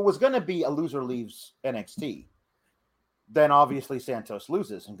 if it was going to be a loser leaves NXT, then obviously Santos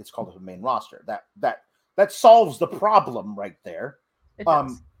loses and gets called up to the main roster. That solves the problem right there. It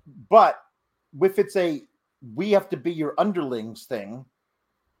does. But if it's a we have to be your underlings thing,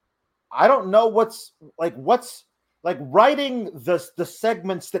 I don't know what's writing the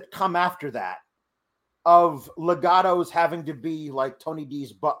segments that come after that of Legato's having to be like Tony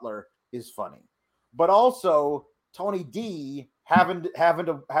D's butler is funny, but also Tony D having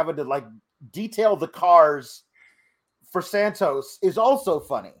to like detail the cars for Santos is also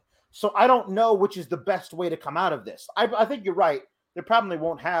funny. So I don't know which is the best way to come out of this. I think you're right. They probably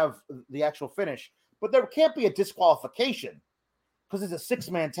won't have the actual finish, but there can't be a disqualification because it's a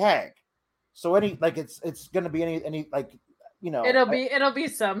 6-man tag. So it's going to be any like, you know, it'll be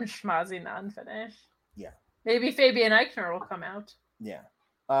some schmozzy non-finish. Yeah. Maybe Fabian Eichner will come out. Yeah.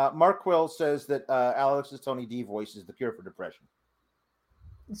 Mark Quill says that Alex's Tony D voice is the cure for depression.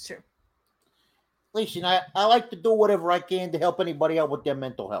 It's true. Listen, I like to do whatever I can to help anybody out with their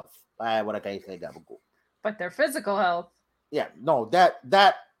mental health. What can I say? But their physical health. Yeah, no,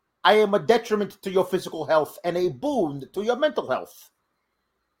 that I am a detriment to your physical health and a boon to your mental health.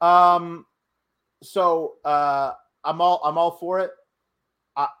 So I'm all for it.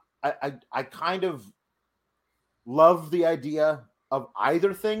 I kind of love the idea of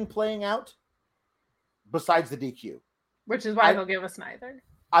either thing playing out besides the DQ. Which is why they'll give us neither.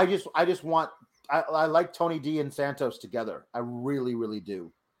 I just want I like Tony D and Santos together. I really, really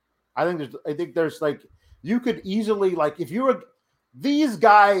do. I think there's like you could easily like if you were these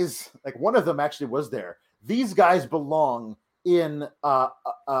guys, like one of them actually was there. These guys belong in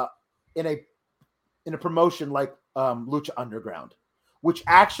a promotion like Lucha Underground, which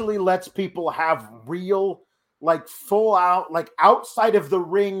actually lets people have real, like full out, like outside of the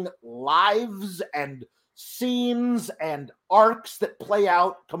ring lives and scenes and arcs that play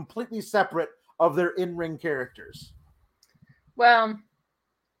out completely separate of their in-ring characters. Well,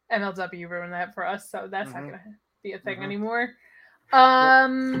 MLW ruined that for us, so that's not going to be a thing anymore. Yeah,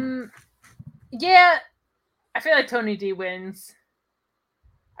 I feel like Tony D wins.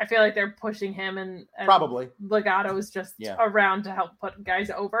 I feel like they're pushing him and probably Legato's just around to help put guys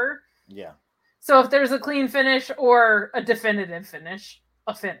over. Yeah. So if there's a clean finish or a definitive finish,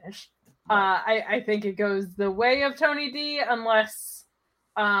 I think it goes the way of Tony D unless,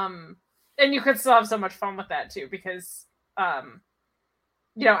 and you could still have so much fun with that too, because,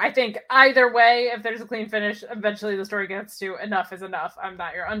 I think either way, if there's a clean finish, eventually the story gets to enough is enough. I'm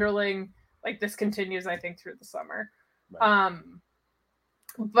not your underling. Like this continues, I think, through the summer. Right.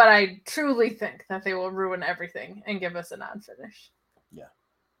 But I truly think that they will ruin everything and give us a non-finish. Yeah.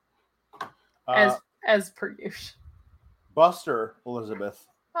 As per usual. Buster Elizabeth.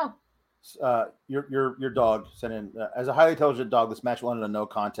 Oh. Your dog sent in as a highly intelligent dog. This match will end in a no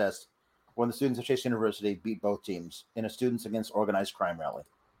contest when the students of Chase University beat both teams in a students against organized crime rally.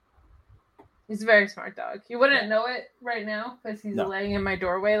 He's a very smart dog. You wouldn't know it right now because he's laying in my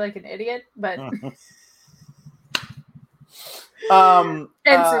doorway like an idiot, but and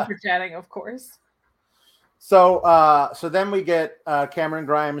super chatting, of course. So then we get Cameron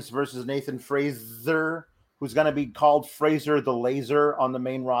Grimes versus Nathan Frazer, who's going to be called Fraser the Laser on the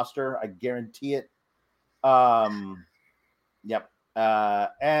main roster. I guarantee it. Yep.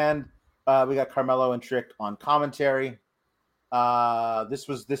 And we got Carmelo and Trick on commentary. This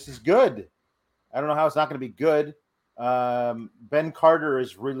is good. I don't know how it's not going to be good. Ben Carter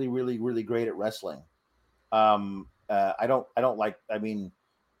is really, really, really great at wrestling. I don't like. I mean,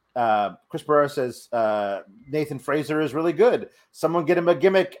 Chris Barrera says Nathan Frazer is really good. Someone get him a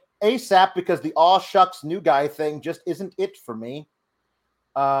gimmick ASAP because the all shucks new guy thing just isn't it for me.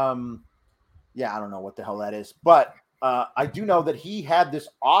 Yeah, I don't know what the hell that is, but I do know that he had this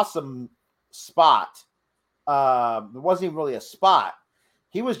awesome spot. It wasn't even really a spot.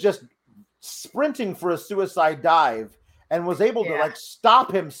 He was just sprinting for a suicide dive and was able to like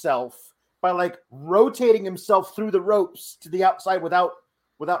stop himself by like rotating himself through the ropes to the outside without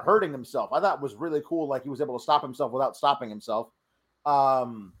hurting himself. I thought it was really cool. Like he was able to stop himself without stopping himself.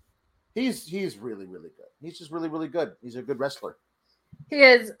 He's really, really good. He's just really, really good. He's a good wrestler. He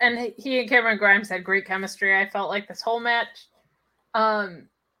is, and he and Cameron Grimes had great chemistry. I felt like this whole match.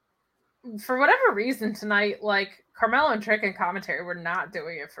 For whatever reason tonight, like Carmelo and Trick and commentary were not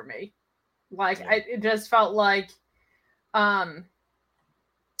doing it for me. Like it just felt like, even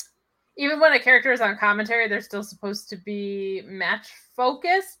when a character is on commentary, they're still supposed to be match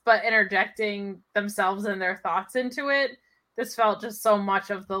focused, but interjecting themselves and their thoughts into it. This felt just so much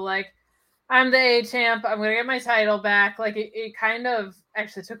of the like, I'm the A champ. I'm gonna get my title back. Like it kind of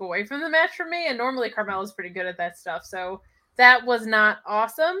actually took away from the match for me. And normally Carmelo's pretty good at that stuff, so that was not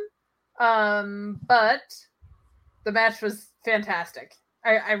awesome. But the match was fantastic.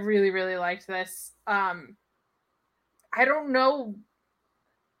 I really, really liked this. I don't know.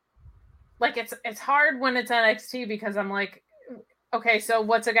 Like it's hard when it's NXT because I'm like, okay, so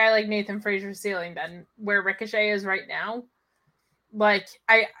what's a guy like Nathan Frazier ceiling then? Where Ricochet is right now? Like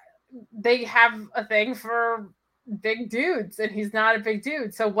they have a thing for big dudes and he's not a big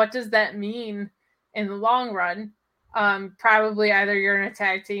dude. So what does that mean in the long run? Probably either you're in a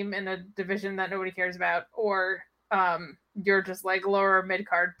tag team in a division that nobody cares about, or you're just like lower mid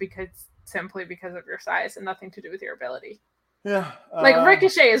card simply because of your size and nothing to do with your ability. Yeah. Like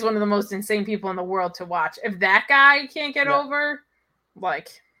Ricochet is one of the most insane people in the world to watch. If that guy can't get over, like,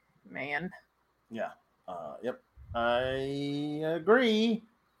 man. Yeah. Yep. I agree.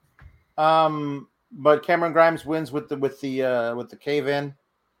 But Cameron Grimes wins with the cave in,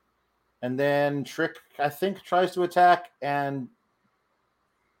 and then Trick I think tries to attack, and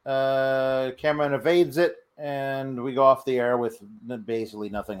Cameron evades it, and we go off the air with basically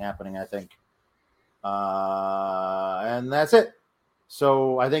nothing happening. I think, and that's it.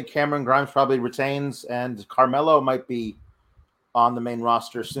 So I think Cameron Grimes probably retains, and Carmelo might be on the main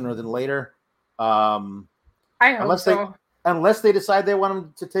roster sooner than later. I hope so. Unless they decide they want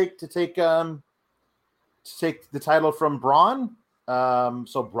him to take the title from Braun,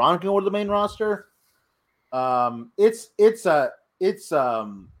 so Braun can go to the main roster. It's the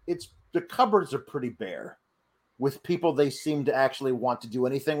cupboards are pretty bare with people they seem to actually want to do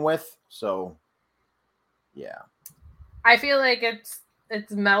anything with. So, yeah, I feel like it's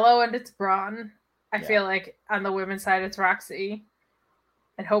Mello and it's Braun. I feel like on the women's side it's Roxy,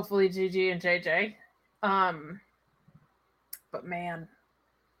 and hopefully Gigi and JJ. But man,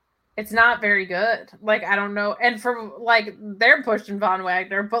 it's not very good. Like, I don't know. And for like, they're pushing Von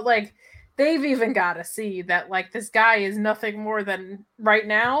Wagner, but like, they've even got to see that like this guy is nothing more than right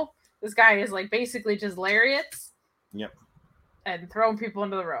now. This guy is like basically just lariats. Yep. And throwing people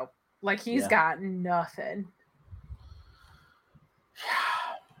into the rope. Like he's got nothing.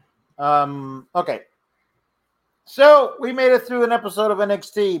 Okay. So we made it through an episode of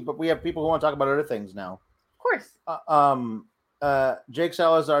NXT, but we have people who want to talk about other things now. Of course. Jake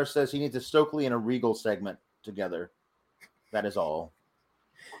Salazar says he needs a Stokely and a Regal segment together. That is all.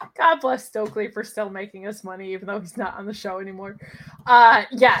 God bless Stokely for still making us money, even though he's not on the show anymore.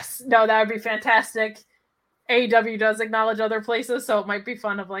 Yes, no, that would be fantastic. AEW does acknowledge other places, so it might be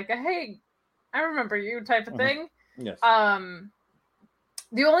fun of like a, hey, I remember you type of thing. Yes.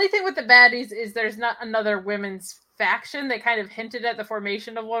 The only thing with the baddies is there's not another women's faction. They kind of hinted at the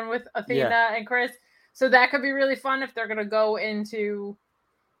formation of one with Athena and Chris. So that could be really fun if they're going to go into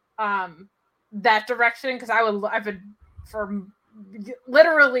that direction. Because I've been for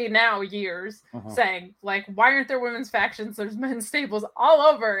literally now years saying like, why aren't there women's factions? There's men's stables all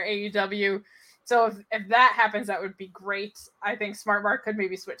over AEW. So if that happens, that would be great. I think Smart Mark could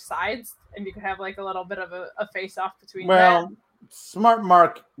maybe switch sides, and you could have like a little bit of a face off between. Well, Smart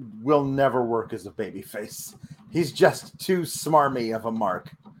Mark will never work as a babyface. He's just too smarmy of a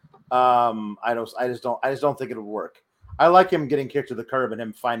mark. I just don't think it would work. I like him getting kicked to the curb and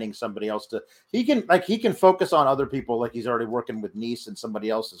him finding somebody else to. He can focus on other people, like he's already working with Nice and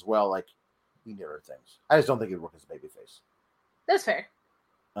somebody else as well. Like he did other things. I just don't think it would work as a babyface. That's fair.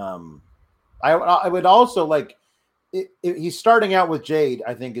 I would also like. He's starting out with Jade.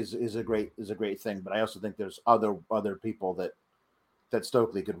 I think is a great thing, but I also think there's other people that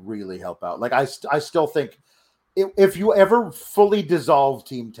Stokely could really help out. Like I still think if you ever fully dissolve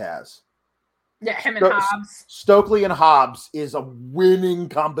Team Taz, him and Hobbs, Stokely and Hobbs is a winning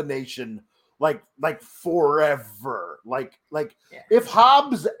combination like forever. Like if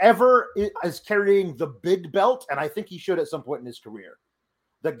Hobbs ever is carrying the big belt, and I think he should at some point in his career,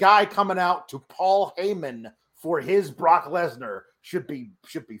 the guy coming out to Paul Heyman for his Brock Lesnar should be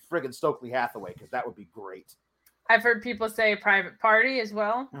friggin' Stokely Hathaway, because that would be great. I've heard people say Private Party as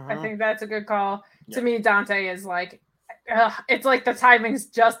well. I think that's a good call. To me, Dante is like, it's like the timing's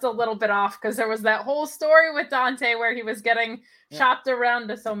just a little bit off, because there was that whole story with Dante where he was getting shopped around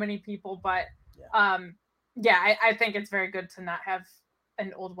to so many people. But I think it's very good to not have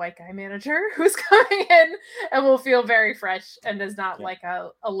an old white guy manager who's coming in and will feel very fresh and is not like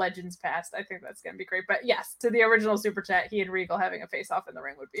a Legends past. I think that's going to be great. But yes, to the original Super Chat, he and Regal having a face-off in the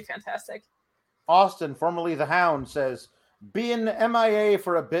ring would be fantastic. Austin, formerly the Hound, says, being MIA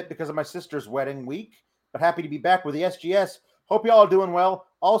for a bit because of my sister's wedding week, but happy to be back with the SGS. Hope y'all are doing well.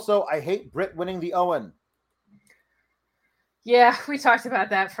 Also, I hate Britt winning the Owen. Yeah, we talked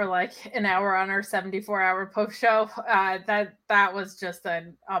about that for like an hour on our 74-hour post show. That was just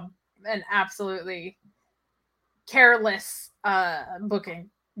an absolutely careless booking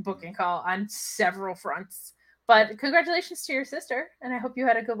call on several fronts. But congratulations to your sister, and I hope you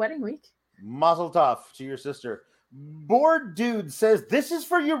had a good wedding week. Mazel tov to your sister. Bored Dude says, this is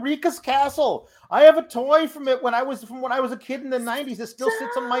for Eureka's Castle. I have a toy from it when I was a kid in the 90s. It still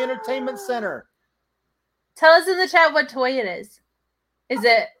sits on my entertainment center. Tell us in the chat what toy it is. Is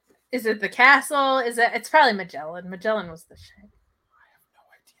it the castle? It's probably Magellan. Magellan was the shit. I have no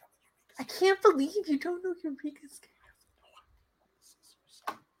idea. I can't believe you don't know Eureka's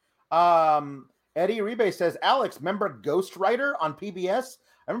Castle. Eddie Uribe says, Alex, remember Ghost Rider on PBS?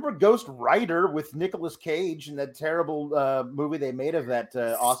 I remember Ghost Rider with Nicolas Cage and that terrible movie they made of that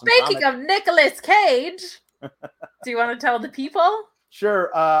awesome Speaking of Nicolas Cage, do you want to tell the people? Sure.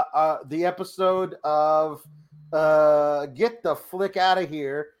 The episode of Get the Flick Out of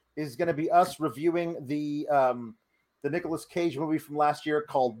Here is going to be us reviewing the Nicolas Cage movie from last year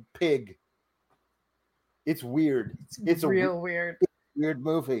called Pig. It's weird. It's real weird. It's a weird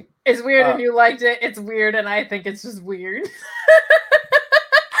movie. It's weird and you liked it. It's weird and I think it's just weird.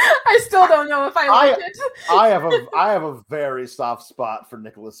 I still don't know if I like it. I have a very soft spot for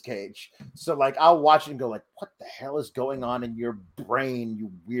Nicolas Cage. So like I'll watch it and go like, what the hell is going on in your brain, you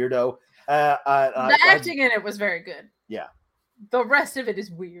weirdo? The acting in it was very good. Yeah. The rest of it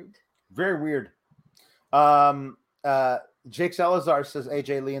is weird. Very weird. Jake Salazar says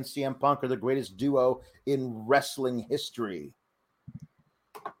AJ Lee and CM Punk are the greatest duo in wrestling history.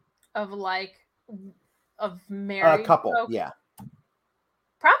 Of married couple, folk? Yeah.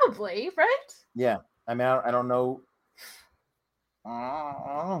 Probably, right? Yeah. I mean, I don't know.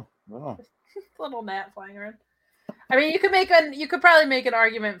 Little gnat flying around. I mean, you could probably make an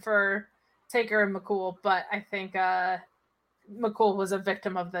argument for Taker and McCool, but I think McCool was a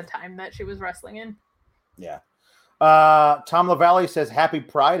victim of the time that she was wrestling in. Yeah. Tom LaValle says, Happy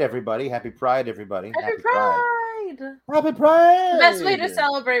Pride, everybody. Happy Pride, everybody. Happy Pride. Happy Pride. The best way to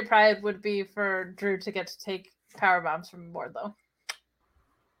celebrate Pride would be for Drew to get to take power bombs from Wardlow.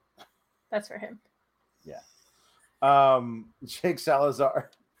 That's for him. Yeah. Jake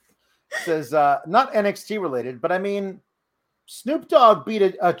Salazar says, not NXT related, but I mean, Snoop Dogg beat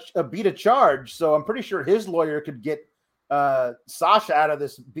a charge, so I'm pretty sure his lawyer could get Sasha out of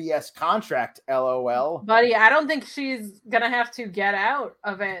this BS contract. LOL. Buddy, I don't think she's gonna have to get out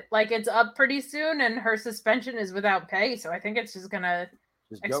of it. Like, it's up pretty soon, and her suspension is without pay, so I think it's just gonna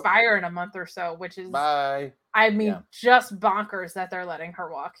expire in a month or so, which is, bye. I mean, just bonkers that they're letting her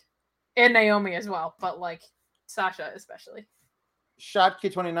walk. And Naomi as well, but like Sasha especially. Shot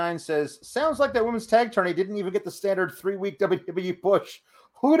Kid 29 says, sounds like that women's tag tourney didn't even get the standard 3-week WWE push.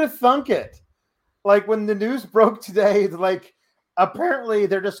 Who'd have thunk it? Like when the news broke today, like apparently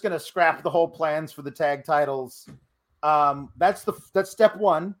they're just gonna scrap the whole plans for the tag titles. That's step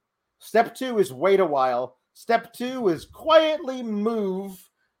one. Step two is wait a while. Step two is quietly move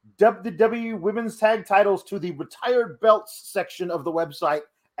WWE women's tag titles to the retired belts section of the website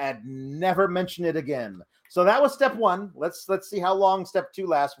and never mention it again. So that was step one. Let's see how long step two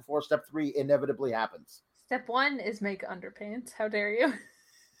lasts before step three inevitably happens. Step one is make underpants. How dare you?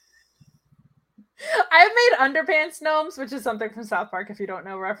 I've made underpants gnomes, which is something from South Park, if you don't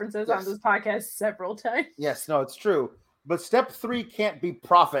know references on this podcast several times. Yes, no, it's true. But step three can't be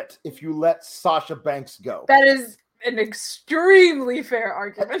profit if you let Sasha Banks go. That is an extremely fair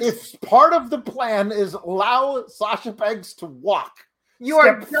argument. If part of the plan is allow Sasha Banks to walk, you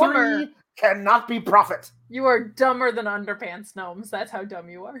are dumber. Three cannot be profit. You are dumber than underpants gnomes. That's how dumb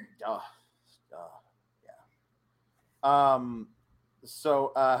you are. Yeah.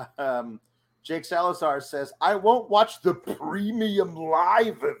 Jake Salazar says, I won't watch the premium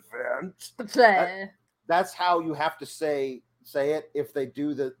live event. That's how you have to say it if they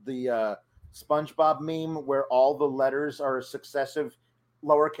do the SpongeBob meme where all the letters are successive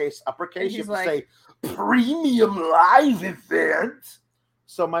lowercase, uppercase. You have to say premium live event.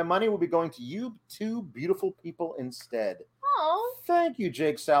 So my money will be going to you two beautiful people instead. Oh, thank you,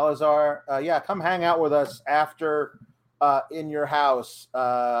 Jake Salazar. Come hang out with us after in your house.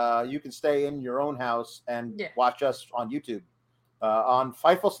 You can stay in your own house and watch us on YouTube on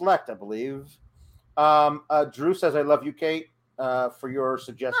Fightful Select, I believe. Drew says, I love you, Kate, for your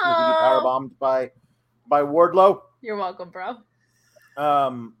suggestion to be powerbombed by Wardlow. You're welcome, bro.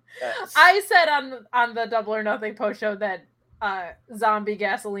 I said on the Double or Nothing post show that zombie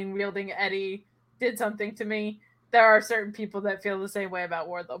gasoline wielding Eddie did something to me. There are certain people that feel the same way about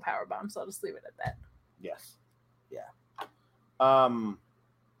Wardlow powerbomb, so I'll just leave it at that. Yes. Yeah.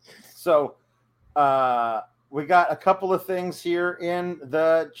 So we got a couple of things here in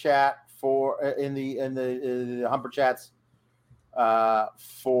the chat for in the Humper chats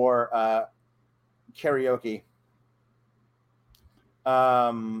for karaoke.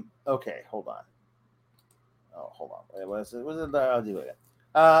 Okay, hold on. Oh, hold on. Wait, was it? I'll do it.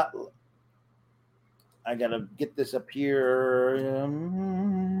 I gotta get this up here.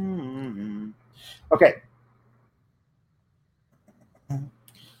 Okay.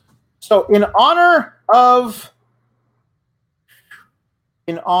 So, in honor of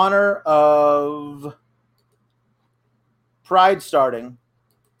Pride starting,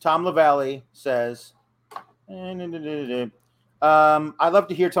 Tom LaValle says, I'd love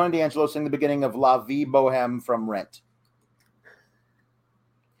to hear Tony D'Angelo sing the beginning of La Vie Boheme from Rent.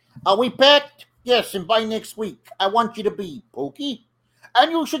 Are we packed? Yes, and by next week, I want you to be Pokey.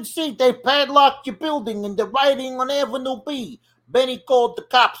 And you should see they padlocked your building and the writing on Avenue B. Benny called the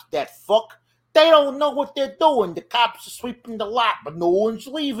cops, that fuck. They don't know what they're doing. The cops are sweeping the lot, but no one's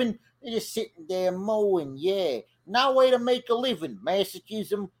leaving. They're just sitting there mowing, yeah. Now way to make a living.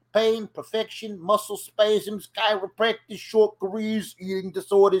 Masochism, pain, perfection, muscle spasms, chiropractic, short careers, eating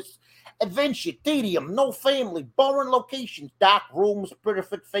disorders, adventure, tedium, no family, boring locations, dark rooms,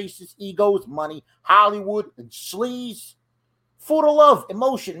 perfect faces, egos, money, Hollywood, and sleaze. Food of love,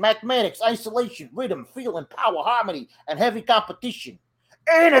 emotion, mathematics, isolation, rhythm, feeling, power, harmony, and heavy competition.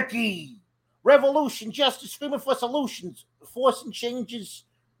 Anarchy! Revolution, justice, screaming for solutions, forcing changes,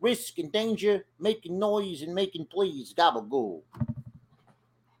 risk and danger, making noise and making pleas. Gabagool.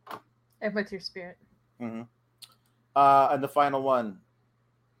 And with your spirit. Mm-hmm. And the final one,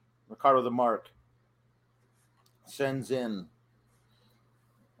 Ricardo the Mark sends in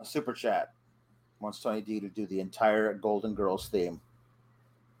a super chat. Wants Tony D to do the entire Golden Girls theme.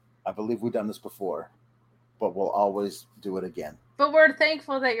 I believe we've done this before, but we'll always do it again. But we're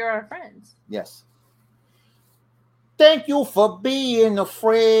thankful that you're our friends. Yes. Thank you for being a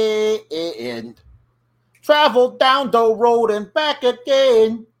friend. Travel down the road and back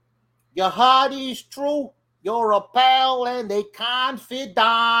again. Your heart is true. You're a pal and a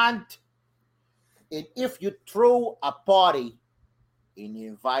confidant. And if you threw a party and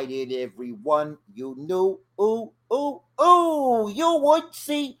invited everyone you knew, you would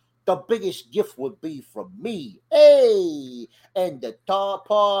see the biggest gift would be from me. Hey, and the top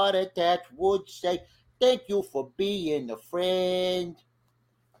part of that would say, thank you for being a friend.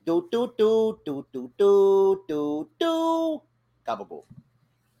 Do. Gabagool.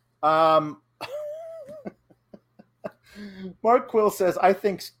 Mark Quill says, I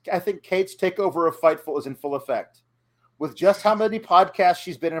think Kate's takeover of Fightful is in full effect. With just how many podcasts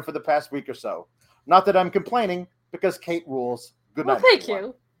she's been in for the past week or so. Not that I'm complaining, because Kate rules. Good night. Well, thank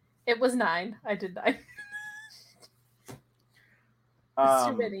you. It was 9. I did 9. It's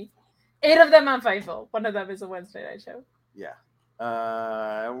too many. 8 of them on Fightful. One of them is a Wednesday night show. Yeah.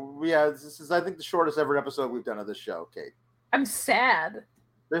 This is, I think, the shortest ever episode we've done of this show, Kate. I'm sad.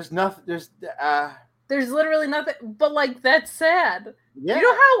 There's nothing. There's literally nothing. But, like, that's sad. Yeah. You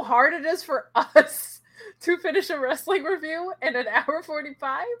know how hard it is for us to finish a wrestling review in an hour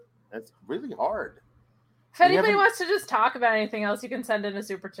 45? That's really hard. If anybody wants to just talk about anything else, you can send in a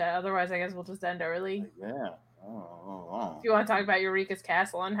super chat. Otherwise, I guess we'll just end early. Yeah. If you want to talk about Eureka's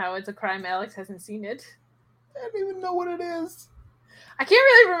Castle and how it's a crime Alex hasn't seen it. I don't even know what it is. I can't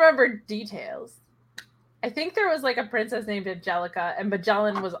really remember details. I think there was like a princess named Angelica, and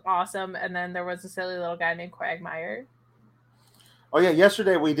Magellan was awesome, and then there was a silly little guy named Quagmire. Oh yeah,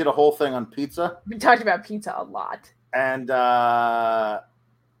 yesterday we did a whole thing on pizza. We talked about pizza a lot. And what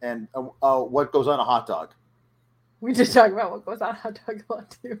goes on a hot dog. We did talk about what goes on a hot dog a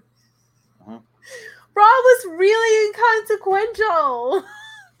lot too. Uh-huh. Rob was really inconsequential.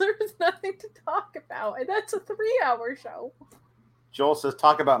 There was nothing to talk about, and that's a 3-hour show. Joel says,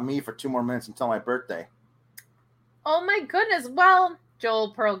 talk about me for 2 more minutes until my birthday. Oh my goodness. Well,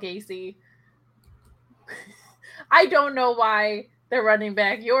 Joel Pearl Gacy. I don't know why they're running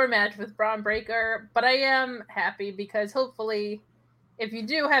back your match with Braun Breaker, but I am happy because hopefully if you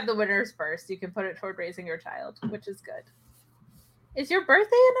do have the winners first, you can put it toward raising your child, which is good. Is your birthday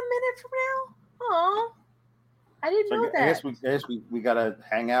in a minute from now? Oh, I didn't know that. I guess we gotta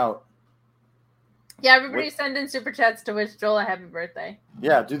hang out. Yeah, everybody send in super chats to wish Joel a happy birthday.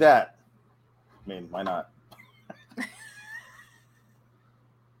 Yeah, do that. I mean, why not?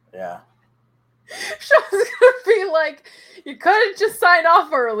 Yeah. Sean's gonna be like, you couldn't just sign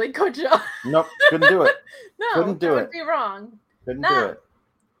off early, could you? Nope, couldn't do it. No, couldn't do that it. would be wrong. Couldn't do it.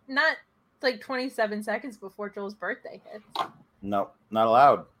 Not like 27 seconds before Joel's birthday hits. Nope, not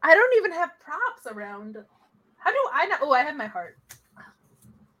allowed. I don't even have props around. How do I know? Oh, I have my heart. I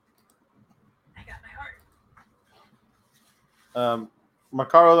got my heart.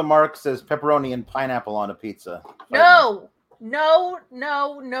 Macaro the Mark says pepperoni and pineapple on a pizza. No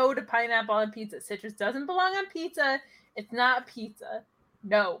to pineapple on pizza. Citrus doesn't belong on pizza. It's not pizza.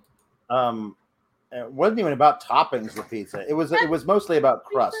 No. It wasn't even about toppings with pizza. It was mostly about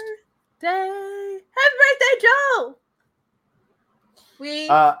crust. Happy birthday, Joel! We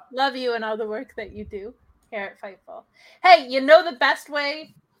love you and all the work that you do here at Fightful. Hey, you know the best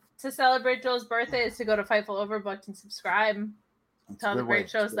way to celebrate Joel's birthday is to go to Fightful Overbooked and subscribe to all the great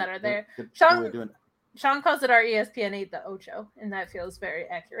shows that are there. Sean calls it our ESPN 8 the Ocho, and that feels very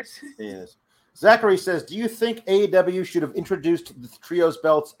accurate. It is. Zachary says, do you think AEW should have introduced the trios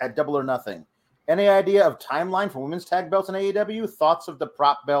belts at Double or Nothing? Any idea of timeline for women's tag belts in AEW? Thoughts of the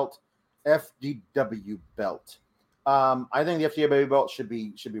prop belt, FDW belt? I think the FDW belt should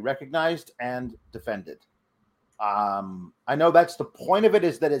be recognized and defended. I know that's the point of it,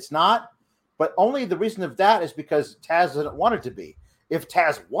 is that it's not, but only the reason of that is because Taz doesn't want it to be. If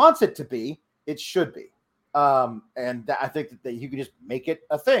Taz wants it to be, it should be. And I think that you can just make it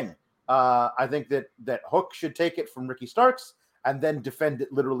a thing. I think that Hook should take it from Ricky Starks and then defend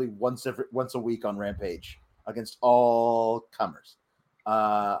it literally once a week on Rampage against all comers.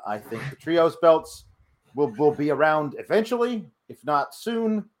 I think the trios belts will be around eventually, if not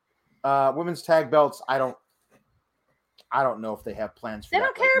soon. Women's tag belts, I don't know if they have plans for that. They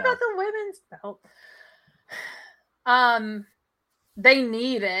don't care about the women's belt. They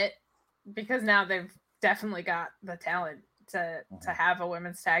need it because now they've definitely got the talent to have a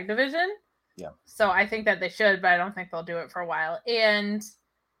women's tag division. Yeah. So I think that they should, but I don't think they'll do it for a while. And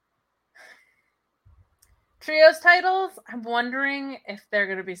trios titles, I'm wondering if they're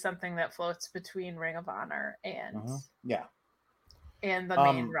going to be something that floats between Ring of Honor and and the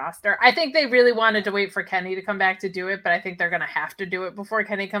main roster. I think they really wanted to wait for Kenny to come back to do it, but I think they're going to have to do it before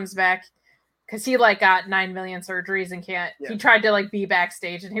Kenny comes back because he got 9 million surgeries and can't. Yeah. He tried to be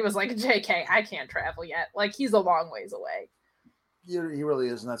backstage and he was like, JK, I can't travel yet. He's a long ways away. He really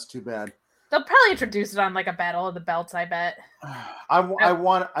is, and that's too bad. They'll probably introduce it on a battle of the belts. I bet. I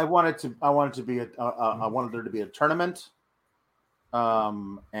wanted there to be a tournament.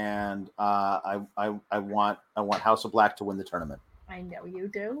 And I want House of Black to win the tournament. I know you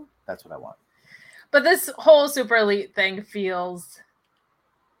do. That's what I want. But this whole Super Elite thing feels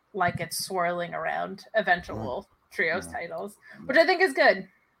like it's swirling around eventual trios titles, which I think is good.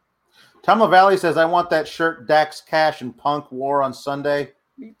 Tom LaValle says, I want that shirt Dax Cash and Punk wore on Sunday.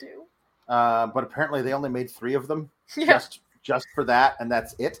 Me too. But apparently they only made 3 of them just for that, and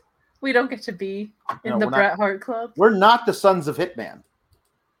that's it. We don't get to be in the Bret Hart Club. We're not the Sons of Hitman.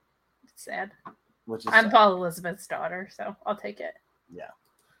 It's sad. I'm sad. Paul Elizabeth's daughter, so I'll take it. Yeah.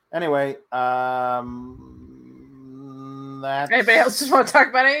 Anyway, that's... Anybody else just want to talk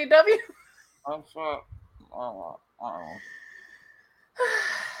about AEW?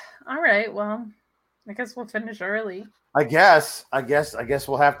 All right. Well, I guess we'll finish early. I guess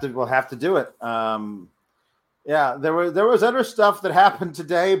we'll have to do it. Yeah, there was other stuff that happened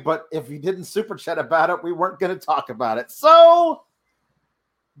today, but if you didn't super chat about it, we weren't going to talk about it. So,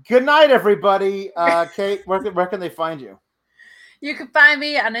 good night, everybody. Kate, where can they find you? You can find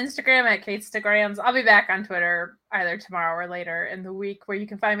me on Instagram at KateStagrams. I'll be back on Twitter either tomorrow or later in the week, where you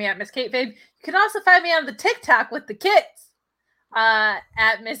can find me at Miss Kate Fabe. You can also find me on the TikTok with the kids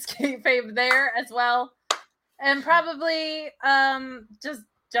at Miss Kate Fabe there as well. And probably just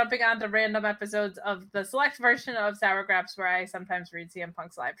jumping onto random episodes of the select version of Sour Graps, where I sometimes read CM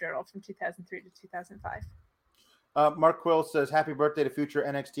Punk's live journal from 2003 to 2005. Mark Quill says, happy birthday to future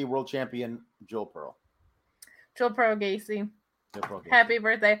NXT World Champion Joel Pearl. Joel Pearl Gacy. Happy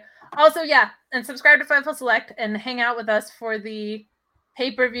birthday. Also, and subscribe to Fightful Select and hang out with us for the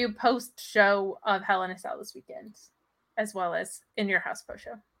pay-per-view post-show of Hell in a Cell this weekend, as well as in your house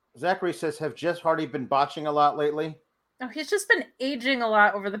post-show. Zachary says, have Jeff Hardy been botching a lot lately? No, he's just been aging a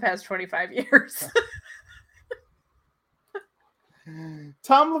lot over the past 25 years.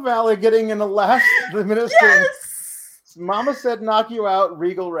 Tom LaValle getting in the last minute. Yes! Mama said knock you out,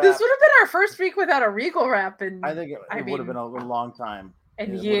 Regal rap. This would have been our first week without a Regal rap. And I think it would have been a long time.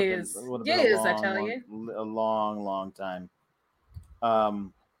 And years. Years, I tell you. A long time.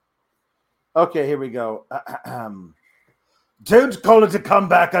 Okay, here we go. Don't call it a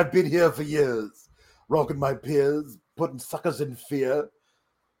comeback. I've been here for years. Rocking my peers, putting suckers in fear,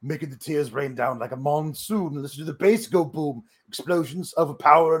 making the tears rain down like a monsoon. Listen to the bass go boom. Explosions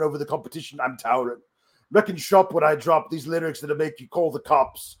overpowering over the competition. I'm towering. Wrecking shop when I drop these lyrics that'll make you call the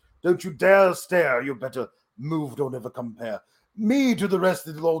cops. Don't you dare stare. You better move. Don't ever compare. Me to the rest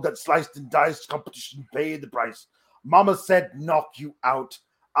of the all got sliced and diced. Competition paid the price. Mama said knock you out.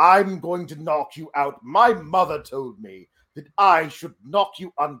 I'm going to knock you out. My mother told me that I should knock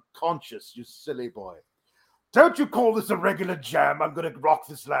you unconscious, you silly boy. Don't you call this a regular jam. I'm going to rock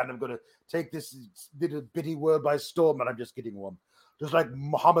this land. I'm going to take this little bitty world by storm, and I'm just getting one. Just like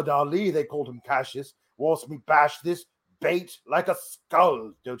Muhammad Ali, they called him Cassius. Watch me bash this bait like a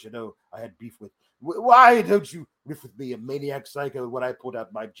skull. Don't you know I had beef with? Why don't you riff with me, a maniac psycho, when I put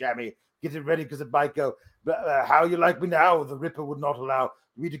out my jammy? Get it ready because it might go. How you like me now? The Ripper would not allow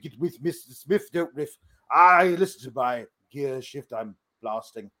me to get with Mr. Smith. Don't riff. I listen to my gear shift. I'm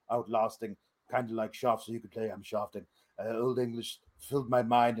outlasting, kind of like Shaft, so you could play I'm shafting. Old English filled my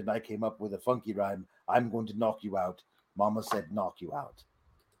mind, and I came up with a funky rhyme. I'm going to knock you out. Mama said knock you out.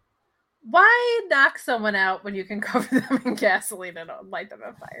 Why knock someone out when you can cover them in gasoline and light them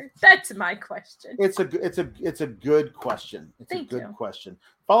on fire? That's my question. It's a good question. Thank you. Question.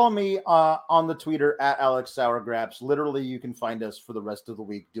 Follow me on the Twitter at Alex Sourgraps. Literally, you can find us for the rest of the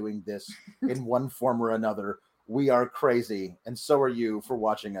week doing this in one form or another. We are crazy, and so are you for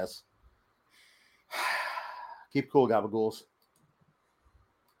watching us. Keep cool, Gabagools.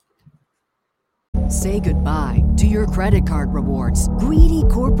 Say goodbye to your credit card rewards. Greedy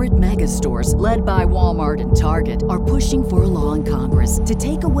corporate mega stores, led by Walmart and Target, are pushing for a law in Congress to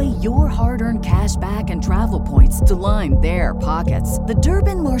take away your hard-earned cash back and travel points to line their pockets. The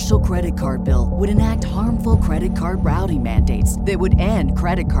Durbin-Marshall credit card bill would enact harmful credit card routing mandates that would end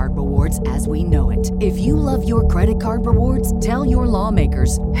credit card rewards as we know it. If you love your credit card rewards, tell your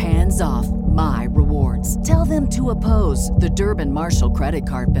lawmakers, hands off my rewards. Tell them to oppose the Durbin-Marshall credit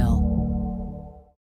card bill.